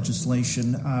piece of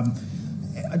legislation.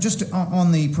 Just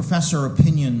on the professor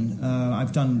opinion,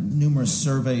 I've done numerous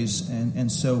surveys,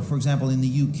 and so, for example, in the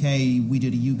UK, we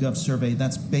did a YouGov survey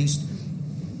that's based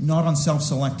not on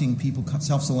self-selecting people,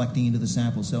 self-selecting into the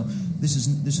sample. So this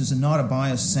is not a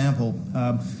biased sample.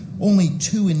 Only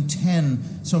 2 in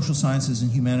 10 social sciences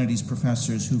and humanities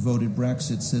professors who voted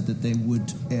Brexit said that they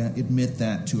would admit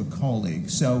that to a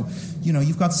colleague. So,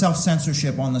 you've got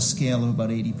self-censorship on the scale of about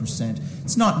 80%.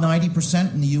 It's not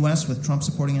 90% in the U.S. with Trump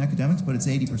supporting academics, but it's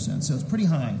 80%, so it's pretty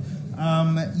high.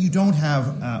 You don't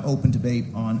have open debate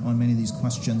on many of these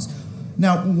questions.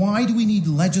 Now, why do we need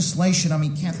legislation? I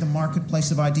mean, can't the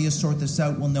marketplace of ideas sort this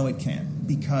out? Well, no, it can't,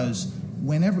 because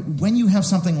when you have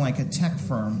something like a tech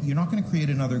firm, you're not going to create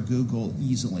another Google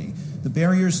easily. The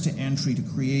barriers to entry to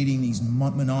creating these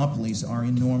monopolies are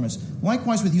enormous.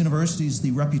 Likewise with universities, the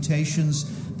reputations,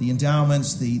 the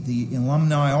endowments, the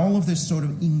alumni, all of this sort of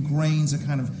ingrains a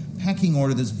kind of pecking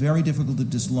order that's very difficult to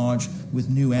dislodge with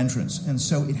new entrants. And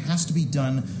so it has to be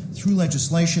done through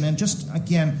legislation. And just,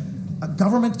 again,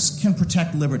 governments can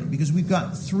protect liberty, because we've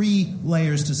got 3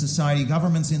 layers to society: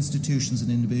 governments, institutions, and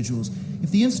individuals.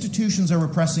 If the institutions are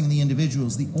repressing the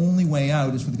individuals, the only way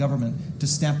out is for the government to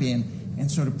step in and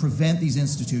sort of prevent these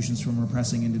institutions from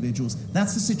repressing individuals.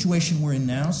 That's the situation we're in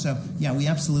now. So, yeah, we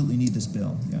absolutely need this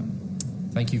bill. Yeah.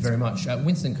 Thank you very much.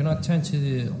 Winston, can I turn to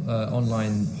the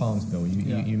online Palms bill?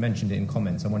 You mentioned it in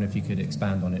comments. I wonder if you could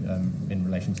expand on it in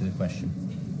relation to the question.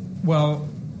 Well,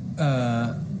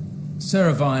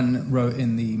 Sarah Vine wrote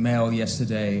in the Mail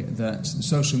yesterday that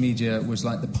social media was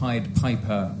like the Pied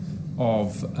Piper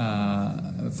of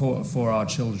for our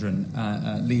children,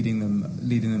 leading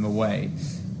them away.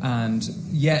 And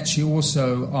yet she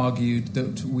also argued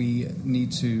that we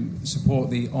need to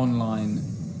support the online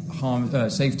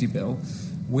safety bill,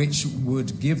 which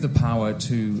would give the power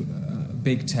to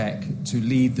big tech to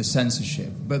lead the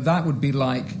censorship. But that would be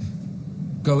like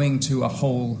going to a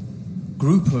whole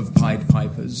group of Pied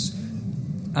Pipers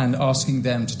and asking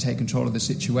them to take control of the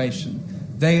situation.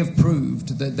 They have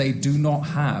proved that they do not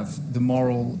have the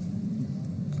moral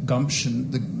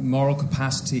gumption, the moral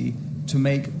capacity to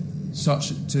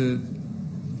to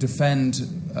defend.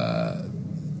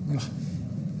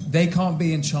 They can't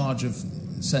be in charge of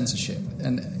censorship,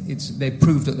 and they've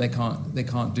proved that they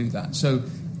can't do that. So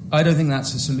I don't think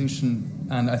that's a solution,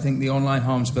 and I think the online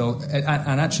harms bill,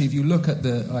 and actually if you look at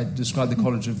I described the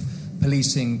College of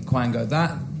Policing Quango,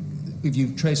 that if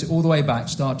you trace it all the way back,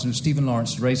 starts with Stephen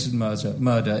Lawrence's racist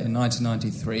murder in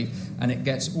 1993, and it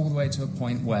gets all the way to a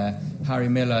point where Harry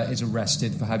Miller is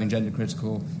arrested for having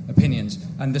gender-critical opinions.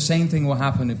 And the same thing will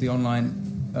happen if the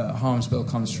online harms bill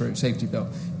comes through, safety bill.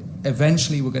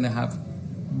 Eventually we're going to have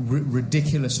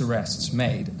ridiculous arrests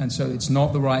made, and so it's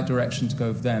not the right direction to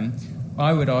go for them.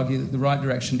 I would argue that the right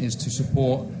direction is to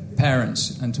support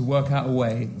parents and to work out a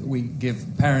way that we give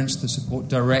parents the support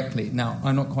directly. Now,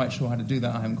 I'm not quite sure how to do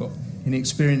that. I haven't got any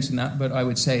experience in that, but I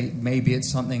would say maybe it's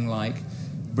something like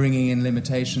bringing in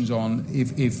limitations on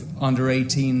if under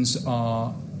 18s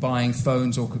are buying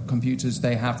phones or computers,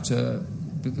 they have to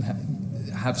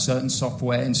have certain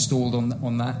software installed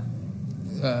on that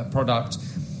product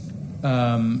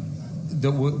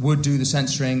that would do the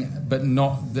censoring, but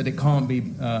not that it can't be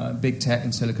big tech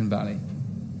in Silicon Valley.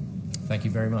 Thank you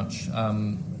very much.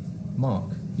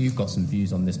 Mark, you've got some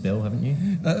views on this bill, haven't you?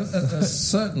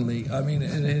 Certainly. I mean,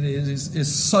 it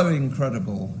is so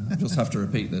incredible, I just have to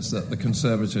repeat this, that the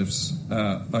Conservatives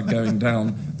are going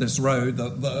down this road.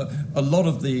 A lot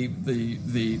of the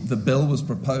bill was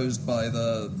proposed by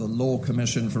the Law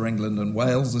Commission for England and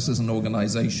Wales. This is an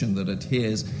organisation that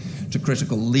adheres to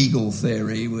critical legal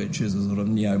theory, which is a sort of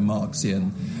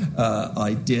neo-Marxian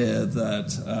idea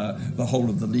that the whole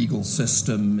of the legal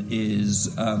system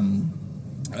is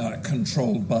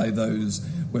controlled by those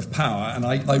with power. And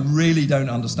I really don't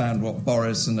understand what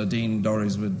Boris and Nadine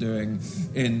Dorries were doing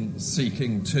in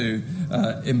seeking to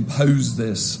impose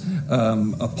this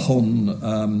upon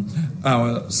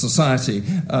our society.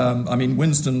 I mean,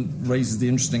 Winston raises the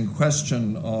interesting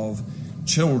question of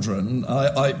children.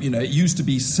 It used to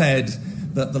be said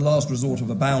that the last resort of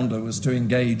a bounder was to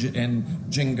engage in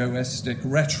jingoistic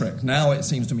rhetoric. Now it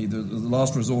seems to me that the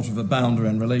last resort of a bounder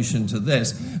in relation to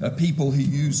this are people who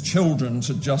use children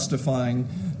to justify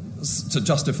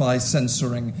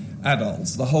censoring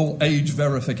adults. The whole age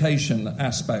verification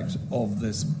aspect of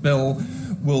this bill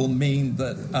will mean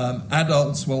that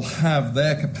adults will have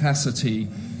their capacity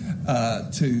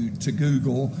to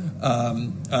Google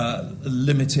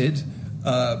limited,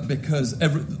 because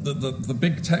the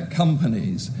big tech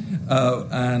companies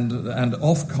and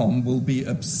Ofcom will be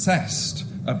obsessed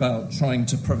about trying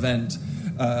to prevent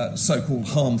so-called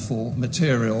harmful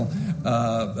material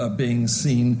being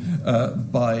seen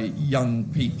by young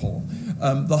people.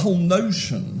 The whole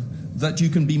notion that you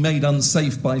can be made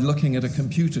unsafe by looking at a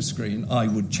computer screen, I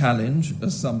would challenge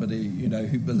as somebody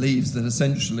who believes that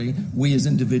essentially we as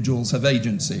individuals have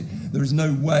agency. There is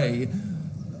no way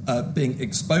being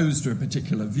exposed to a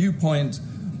particular viewpoint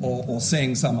or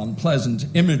seeing some unpleasant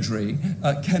imagery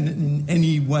can in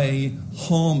any way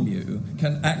harm you,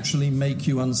 can actually make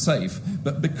you unsafe.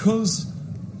 But because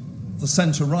the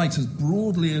centre-right has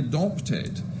broadly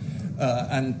adopted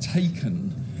and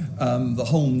taken the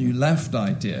whole new left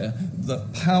idea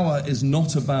that power is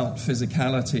not about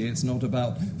physicality, it's not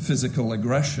about physical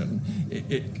aggression,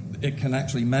 it can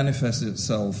actually manifest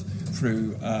itself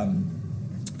through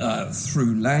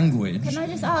language. Can I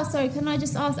just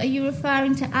ask, are you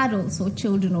referring to adults or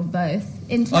children or both?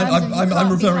 In terms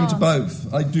I'm referring to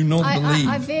both. I do not believe.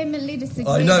 I vehemently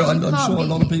disagree. I know, I'm sure a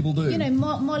lot of people do.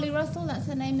 Molly Russell, that's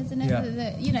her name, isn't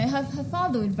it? Yeah. Her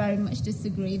father would very much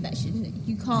disagree that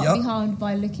you can't be harmed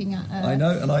by looking at I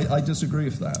know, and I disagree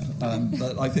with that.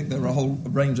 But I think there are a whole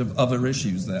range of other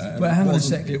issues there. But hang on a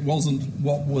second. It wasn't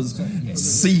what was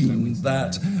seen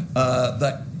that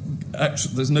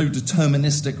actually, there's no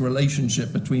deterministic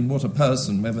relationship between what a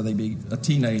person, whether they be a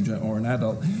teenager or an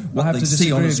adult, what they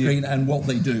see on the screen and what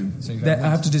they do. I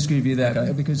have to disagree with you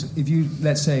there, because if you,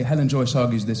 let's say, Helen Joyce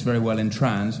argues this very well in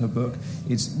Trans, her book,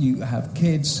 you have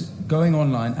kids going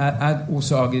online,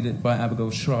 also argued it by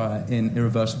Abigail Schreier in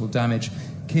Irreversible Damage,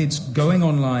 kids going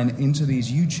online into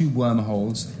these YouTube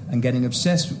wormholes and getting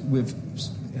obsessed with,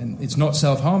 and it's not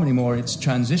self-harm anymore, it's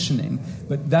transitioning,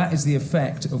 but that is the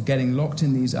effect of getting locked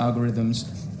in these algorithms,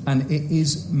 and it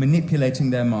is manipulating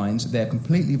their minds. They're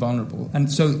completely vulnerable.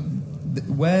 And so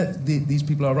where these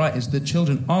people are right is that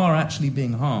children are actually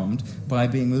being harmed by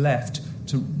being left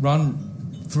to run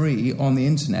free on the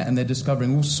internet, and they're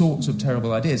discovering all sorts of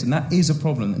terrible ideas, and that is a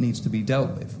problem that needs to be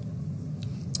dealt with.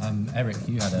 Eric,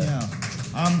 you had a... Yeah.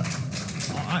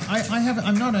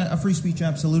 I'm not a free speech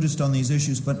absolutist on these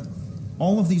issues, but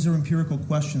all of these are empirical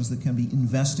questions that can be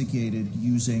investigated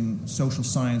using social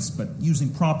science, but using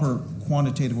proper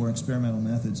quantitative or experimental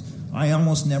methods. I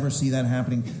almost never see that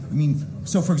happening. I mean,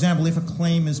 so for example, if a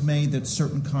claim is made that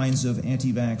certain kinds of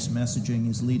anti-vax messaging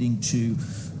is leading to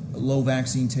low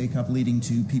vaccine take-up, leading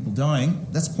to people dying,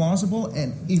 that's plausible.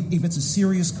 And if it's a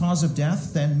serious cause of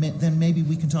death, then maybe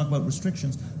we can talk about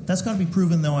restrictions. That's got to be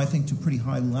proven, though, I think, to a pretty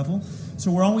high level. So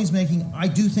we're always I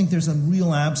do think there's a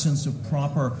real absence of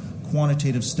proper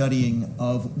quantitative studying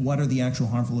of what are the actual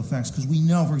harmful effects. Because we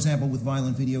know, for example, with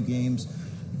violent video games,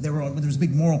 there was a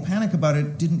big moral panic about it.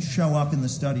 It didn't show up in the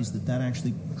studies that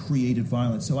actually created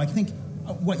violence. So I think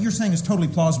what you're saying is totally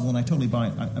plausible, and I totally buy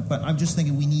it. But I'm just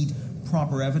thinking we need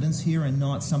proper evidence here and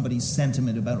not somebody's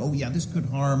sentiment about, oh, yeah, this could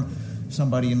harm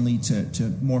somebody and lead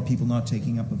to more people not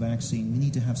taking up a vaccine. We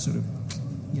need to have sort of,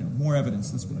 more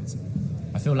evidence. That's what I'd say.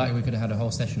 I feel like we could have had a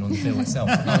whole session on the bill itself.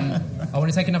 I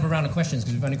want to take another round of questions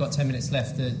because we've only got 10 minutes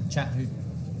left. The chat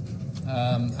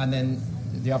and then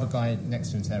the other guy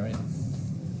next to him, Terry.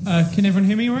 Can everyone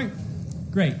hear me all right?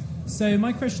 Great. So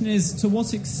my question is, to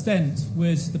what extent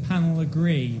would the panel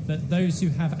agree that those who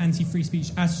have anti-free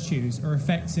speech attitudes are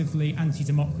effectively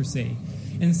anti-democracy,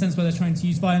 in the sense where they're trying to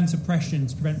use violent oppression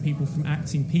to prevent people from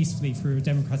acting peacefully through a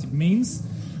democratic means?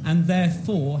 And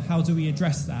therefore, how do we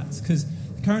address that? Because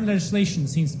the current legislation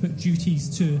seems to put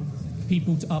duties to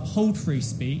people to uphold free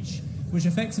speech, which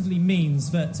effectively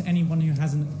means that to anyone who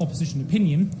has an opposition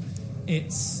opinion,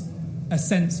 it's a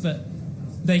sense that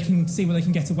they can see what they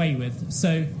can get away with.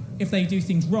 So if they do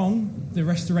things wrong, the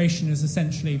restoration is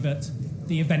essentially that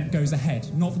the event goes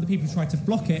ahead, not that the people who try to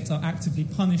block it are actively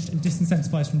punished and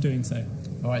disincentivized from doing so.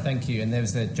 All right, thank you. And there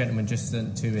was the gentleman just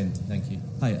two in. Thank you.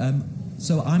 Hi.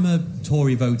 So I'm a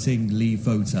Tory voting Leave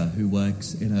voter who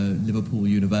works in a Liverpool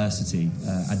university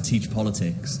and teach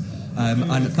politics.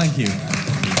 And thank you.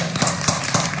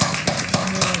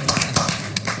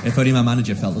 If only my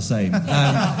manager felt the same.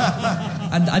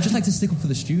 And I'd just like to stick up for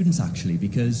the students, actually,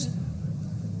 because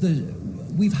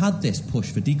we've had this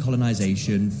push for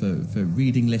decolonisation, for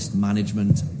reading list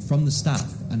management from the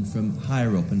staff and from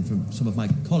higher up and from some of my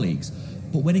colleagues.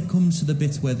 But when it comes to the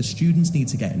bit where the students need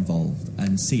to get involved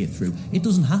and see it through, it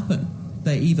doesn't happen.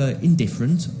 They're either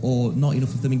indifferent or not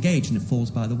enough of them engaged, and it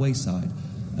falls by the wayside.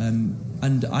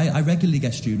 And I regularly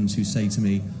get students who say to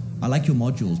me, I like your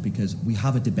modules because we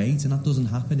have a debate, and that doesn't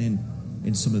happen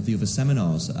in some of the other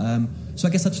seminars. So I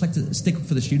guess I'd just like to stick up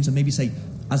for the students and maybe say,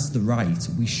 as the right,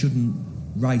 we shouldn't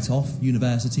write off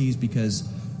universities because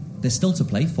they're still to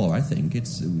play for, I think.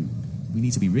 We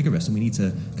need to be rigorous and we need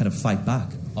to kind of fight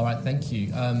back. All right, thank you.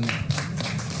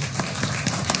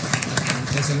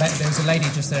 There's a lady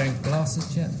just there in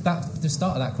glasses. Yeah, the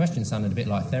start of that question sounded a bit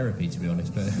like therapy, to be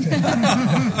honest. But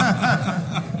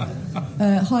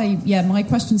hi, yeah, my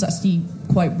question's actually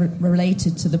quite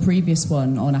related to the previous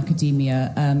one on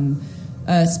academia.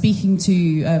 Speaking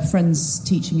to friends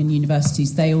teaching in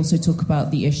universities, they also talk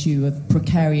about the issue of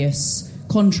precarious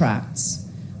contracts,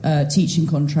 teaching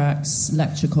contracts,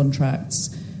 lecture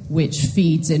contracts, which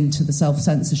feeds into the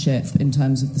self-censorship in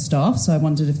terms of the staff. So I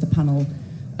wondered if the panel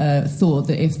thought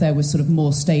that if there was sort of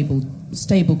more stable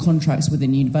contracts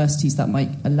within universities, that might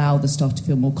allow the staff to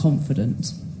feel more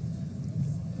confident.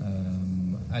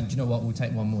 And do you know what? We'll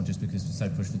take one more just because we're so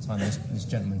pushed for time. This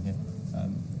gentleman here,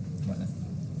 right there.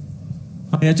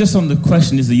 Yeah, just on the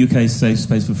question, is the UK a safe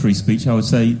space for free speech? I would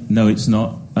say no, it's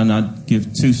not. And I'd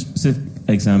give two specific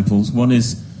examples. One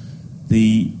is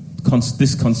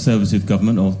this Conservative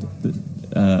government, or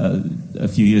a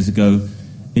few years ago,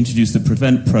 introduced the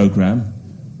Prevent programme,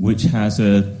 which has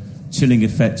a chilling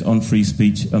effect on free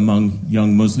speech among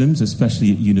young Muslims,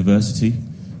 especially at university.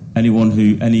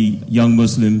 Any young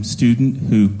Muslim student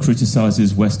who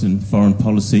criticises Western foreign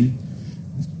policy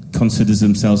considers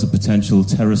themselves a potential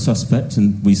terror suspect,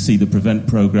 and we see the Prevent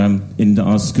programme in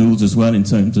our schools as well in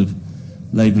terms of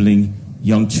labelling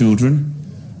young children.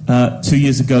 2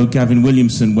 years ago, Gavin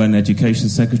Williamson, when Education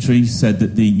Secretary, said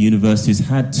that the universities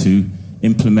had to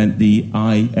implement the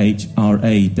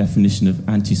IHRA definition of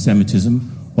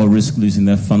anti-Semitism or risk losing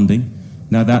their funding.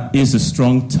 Now, that is a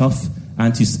strong, tough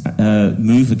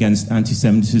move against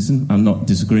anti-Semitism. I'm not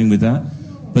disagreeing with that.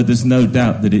 But there's no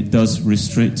doubt that it does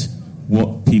restrict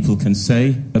what people can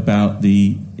say about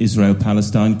the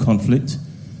Israel-Palestine conflict.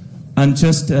 And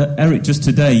just, Eric, just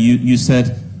today you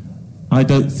said, I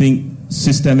don't think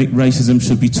systemic racism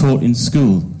should be taught in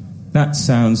school. That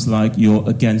sounds like you're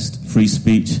against free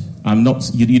speech. I'm not.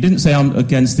 You didn't say I'm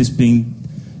against this being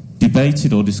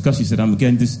debated or discussed. You said I'm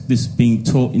against this being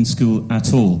taught in school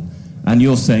at all. And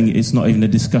you're saying it's not even a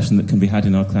discussion that can be had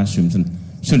in our classrooms. And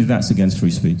surely that's against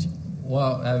free speech.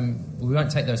 Well, we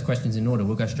won't take those questions in order.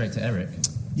 We'll go straight to Eric.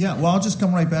 Yeah, well, I'll just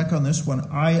come right back on this one.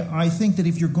 I think that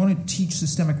if you're going to teach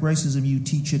systemic racism, you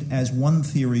teach it as one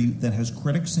theory that has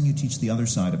critics, and you teach the other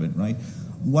side of it, right?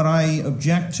 What I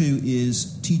object to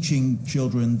is teaching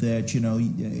children that,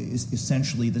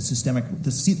 essentially the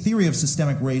theory of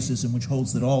systemic racism, which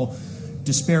holds that all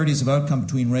disparities of outcome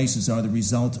between races are the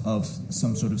result of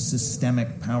some sort of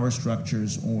systemic power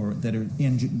structures or that are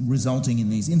resulting in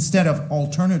these, instead of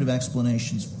alternative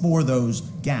explanations for those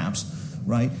gaps,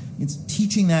 right? It's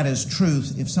teaching that as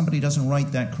truth. If somebody doesn't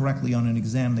write that correctly on an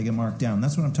exam, they get marked down.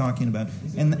 That's what I'm talking about.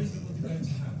 And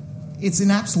it's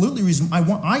an absolutely reason.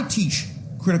 I teach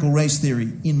critical race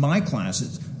theory in my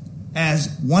classes as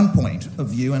one point of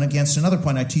view, and against another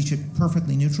point, I teach it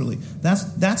perfectly neutrally.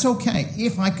 That's okay.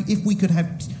 If we could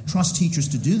trust teachers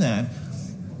to do that,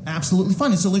 absolutely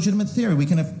fine. It's a legitimate theory. We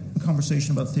can have a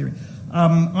conversation about theory.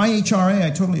 IHRA,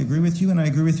 I totally agree with you, and I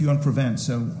agree with you on prevent,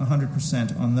 so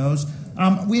 100% on those.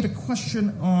 We had a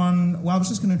question on, I was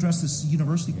just going to address this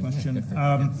university question.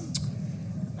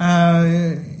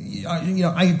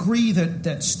 I agree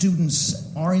that students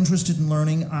are interested in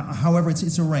learning. However,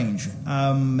 it's a range.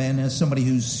 And as somebody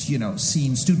who's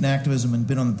seen student activism and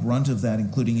been on the brunt of that,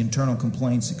 including internal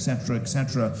complaints, et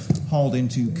cetera, hauled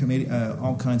into committee,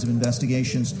 all kinds of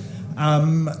investigations,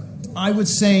 I would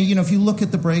say if you look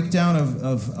at the breakdown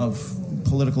of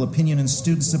political opinion in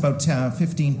students, about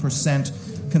 15%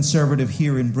 conservative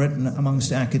here in Britain.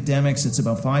 Amongst academics, it's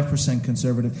about 5%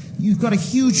 conservative. You've got a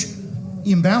huge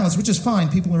imbalance, which is fine.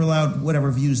 People are allowed whatever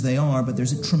views they are, but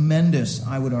there's a tremendous,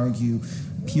 I would argue,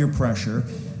 peer pressure.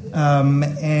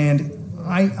 And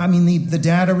I mean, the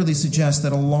data really suggests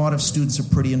that a lot of students are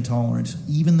pretty intolerant,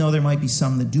 even though there might be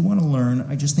some that do want to learn.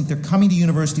 I just think they're coming to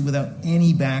university without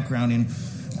any background in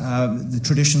the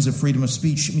traditions of freedom of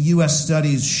speech. U.S.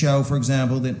 studies show, for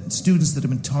example, that students that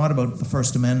have been taught about the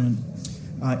First Amendment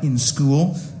in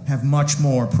school have much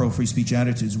more pro-free speech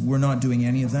attitudes. We're not doing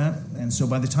any of that, and so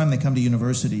by the time they come to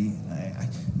university,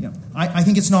 I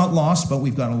think it's not lost, but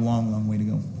we've got a long, long way to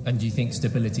go. And do you think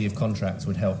stability of contracts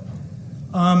would help?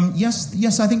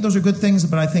 Yes, I think those are good things,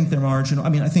 but I think they're marginal. I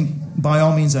mean, I think by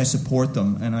all means I support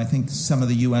them, and I think some of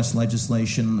the U.S.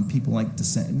 legislation, people like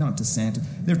DeSantis,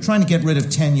 they're trying to get rid of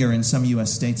tenure in some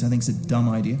U.S. states. I think it's a dumb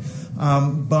idea.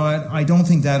 But I don't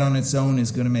think that on its own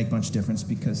is going to make much difference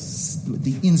because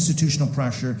the institutional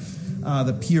pressure,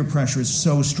 the peer pressure is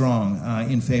so strong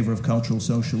in favor of cultural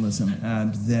socialism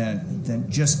that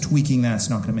just tweaking that's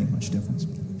not going to make much difference.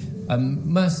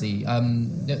 Mercy,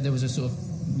 there was a sort of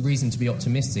reason to be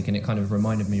optimistic, and it kind of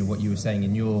reminded me of what you were saying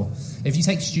in your... If you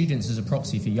take students as a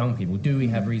proxy for young people, do we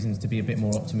have reasons to be a bit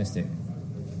more optimistic?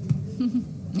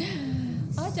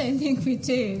 I don't think we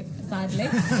do, sadly.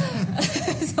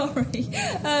 Sorry.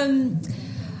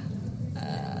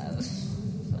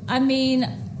 I mean,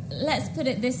 let's put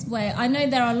it this way. I know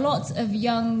there are lots of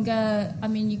younger... I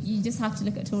mean, you just have to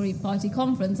look at Tory Party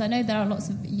Conference. I know there are lots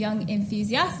of young,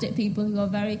 enthusiastic people who are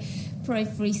very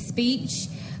pro-free speech.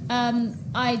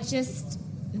 I just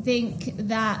think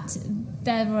that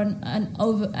there are an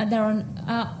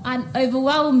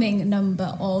overwhelming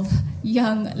number of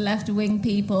young left-wing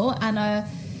people, and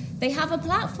they have a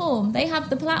platform. They have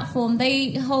the platform.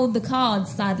 They hold the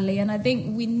cards, sadly, and I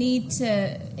think we need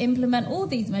to implement all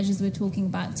these measures we're talking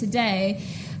about today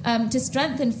to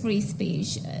strengthen free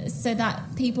speech so that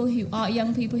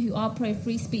young people who are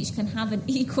pro-free speech can have an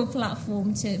equal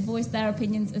platform to voice their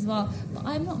opinions as well. But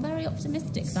I'm not very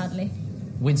optimistic, sadly.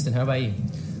 Winston, how about you?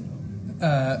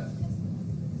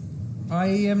 I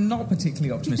am not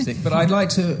particularly optimistic, but I'd like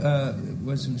to,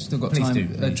 we've still got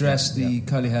time, address the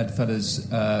curly-haired fella's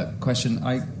question.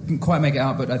 I didn't quite make it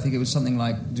out, but I think it was something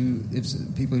like,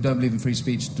 if people who don't believe in free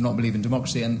speech do not believe in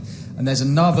democracy? And there's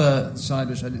another side,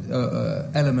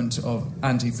 element of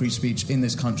anti-free speech in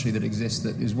this country that exists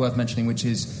that is worth mentioning, which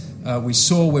is we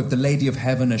saw with The Lady of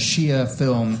Heaven, a Shia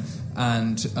film,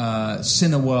 and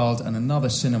Cineworld and another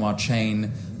cinema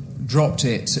chain dropped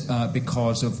it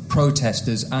because of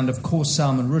protesters. And of course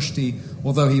Salman Rushdie,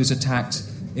 although he was attacked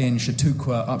in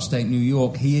Chautauqua, upstate New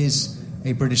York, he is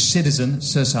a British citizen,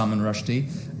 Sir Salman Rushdie,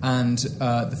 and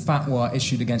the fatwa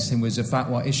issued against him was a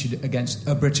fatwa issued against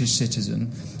a British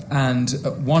citizen. And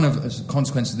one of the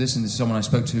consequences of this, and this is someone I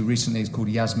spoke to recently, is called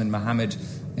Yasmin Mohammed,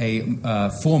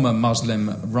 a former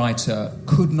Muslim writer,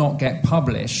 could not get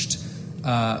published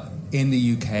in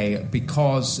the UK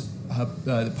because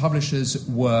the publishers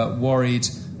were worried.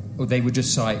 Or they would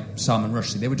just cite Salman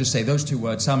Rushdie. They would just say those two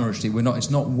words, Salman Rushdie,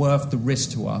 it's not worth the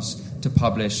risk to us to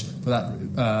publish for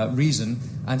that reason.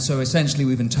 And so essentially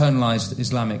we've internalized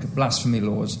Islamic blasphemy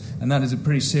laws, and that is a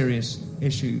pretty serious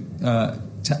issue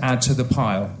to add to the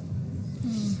pile.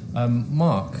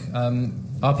 Mark,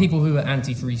 are people who are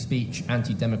anti-free speech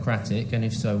anti-democratic, and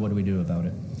if so, what do we do about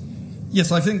it?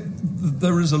 Yes, I think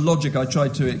there is a logic I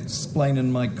tried to explain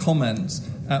in my comments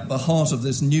at the heart of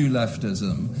this new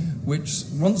leftism, which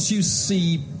once you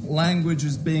see language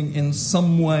as being in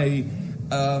some way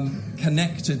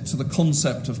connected to the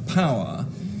concept of power,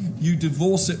 you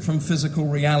divorce it from physical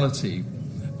reality.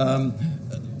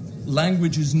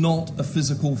 Language is not a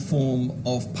physical form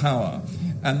of power.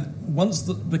 And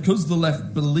because the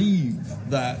left believe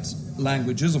that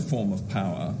language is a form of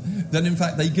power, then in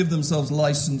fact they give themselves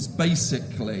license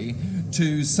basically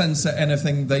to censor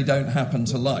anything they don't happen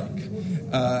to like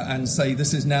and say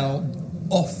this is now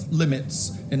off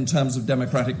limits in terms of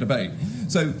democratic debate.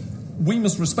 So we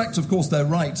must respect, of course, their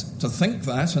right to think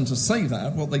that and to say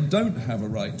that. What they don't have a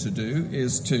right to do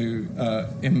is to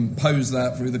impose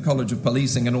that through the College of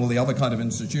Policing and all the other kind of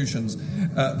institutions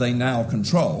they now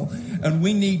control. And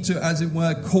we need to, as it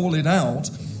were, call it out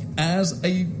as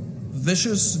a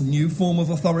vicious new form of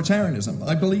authoritarianism.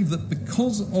 I believe that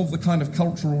because of the kind of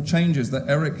cultural changes that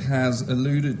Eric has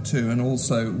alluded to, and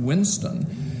also Winston,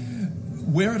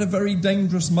 we're at a very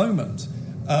dangerous moment.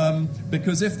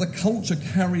 Because if the culture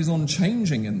carries on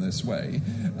changing in this way,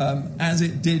 as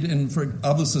it did in for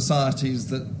other societies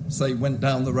that, say, went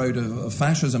down the road of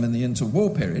fascism in the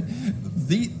interwar period,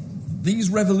 these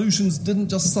revolutions didn't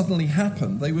just suddenly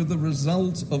happen. They were the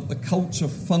result of the culture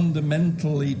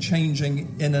fundamentally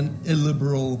changing in an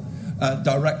illiberal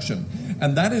direction.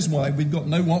 And that is why we've got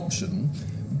no option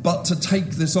but to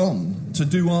take this on, to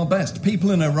do our best.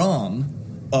 People in Iran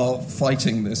are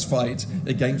fighting this fight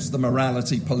against the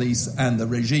morality police and the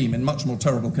regime in much more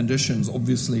terrible conditions,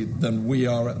 obviously, than we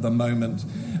are at the moment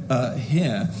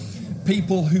here.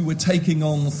 People who were taking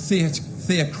on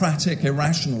theocratic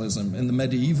irrationalism in the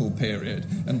medieval period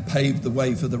and paved the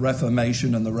way for the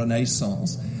Reformation and the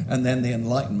Renaissance and then the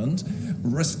Enlightenment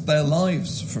risked their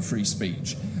lives for free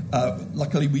speech.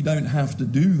 Luckily, we don't have to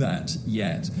do that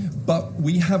yet. But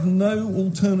we have no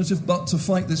alternative but to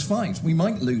fight this fight. We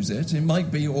might lose it. It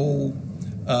might be all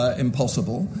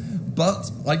impossible. But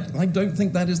I don't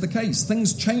think that is the case.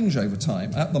 Things change over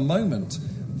time. At the moment,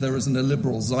 there is an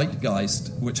illiberal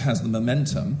zeitgeist which has the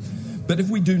momentum. But if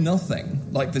we do nothing,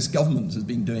 like this government has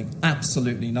been doing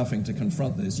absolutely nothing to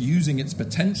confront this, using its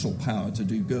potential power to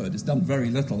do good, it's done very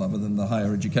little other than the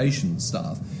higher education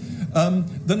stuff,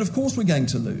 then of course we're going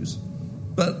to lose.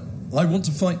 But I want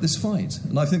to fight this fight,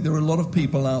 and I think there are a lot of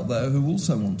people out there who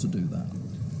also want to do that.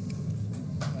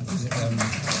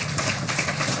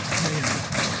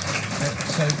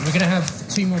 So we're going to have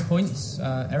two more points.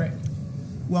 Eric?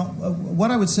 Well,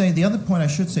 what I would say, the other point I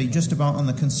should say, just about on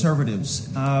the Conservatives,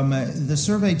 the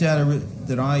survey data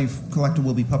that I've collected,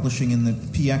 will be publishing in the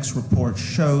PX report,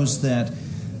 shows that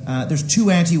there's 2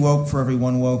 anti-woke for every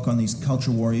 1 woke on these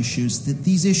culture war issues. That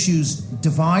these issues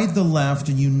divide the left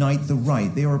and unite the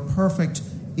right. They are a perfect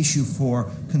issue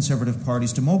for conservative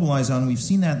parties to mobilize on. We've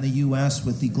seen that in the U.S.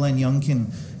 with the Glenn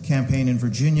Youngkin campaign in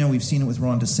Virginia. We've seen it with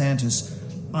Ron DeSantis.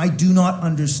 I do not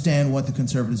understand what the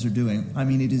Conservatives are doing. I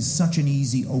mean, it is such an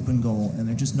easy, open goal, and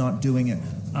they're just not doing it.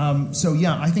 So,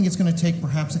 yeah, I think it's going to take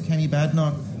perhaps a Kenny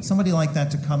Badenoch, somebody like that,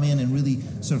 to come in and really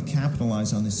sort of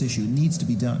capitalize on this issue. It needs to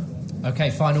be done. Okay,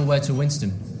 final word to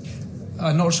Winston.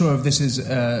 I'm not sure if this is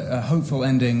a hopeful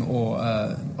ending or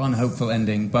unhopeful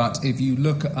ending, but if you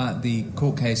look at the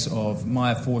court case of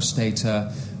Maya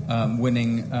Forstater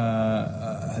winning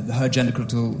her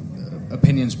gender-critical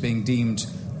opinions being deemed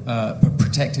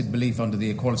protected belief under the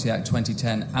Equality Act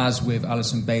 2010, as with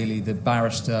Alison Bailey, the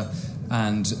barrister,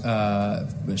 and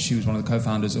she was one of the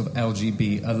co-founders of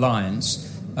LGB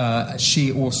Alliance.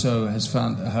 She also has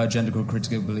found her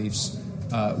gender-critical beliefs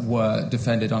were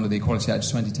defended under the Equality Act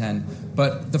 2010.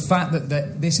 But the fact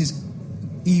that this is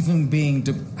even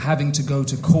having to go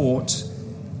to court,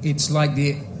 it's like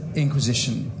the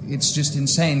Inquisition. It's just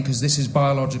insane because this is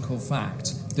biological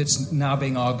fact that's now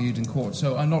being argued in court.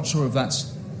 So I'm not sure if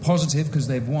that's positive because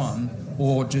they've won,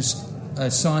 or just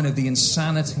a sign of the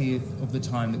insanity of the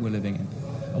time that we're living in.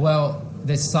 Well,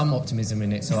 There's some optimism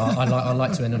in it, so I'd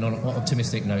like to end on an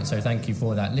optimistic note, so thank you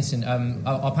for that. Listen,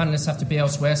 our panellists have to be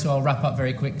elsewhere, so I'll wrap up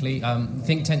very quickly.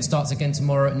 Think Tent starts again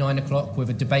tomorrow at 9 o'clock with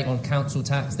a debate on council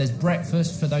tax. There's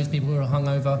breakfast for those people who are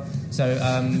hungover, so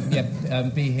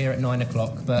be here at 9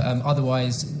 o'clock. But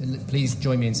otherwise, please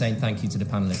join me in saying thank you to the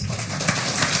panellists.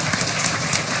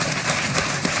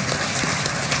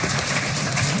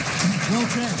 Well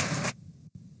said.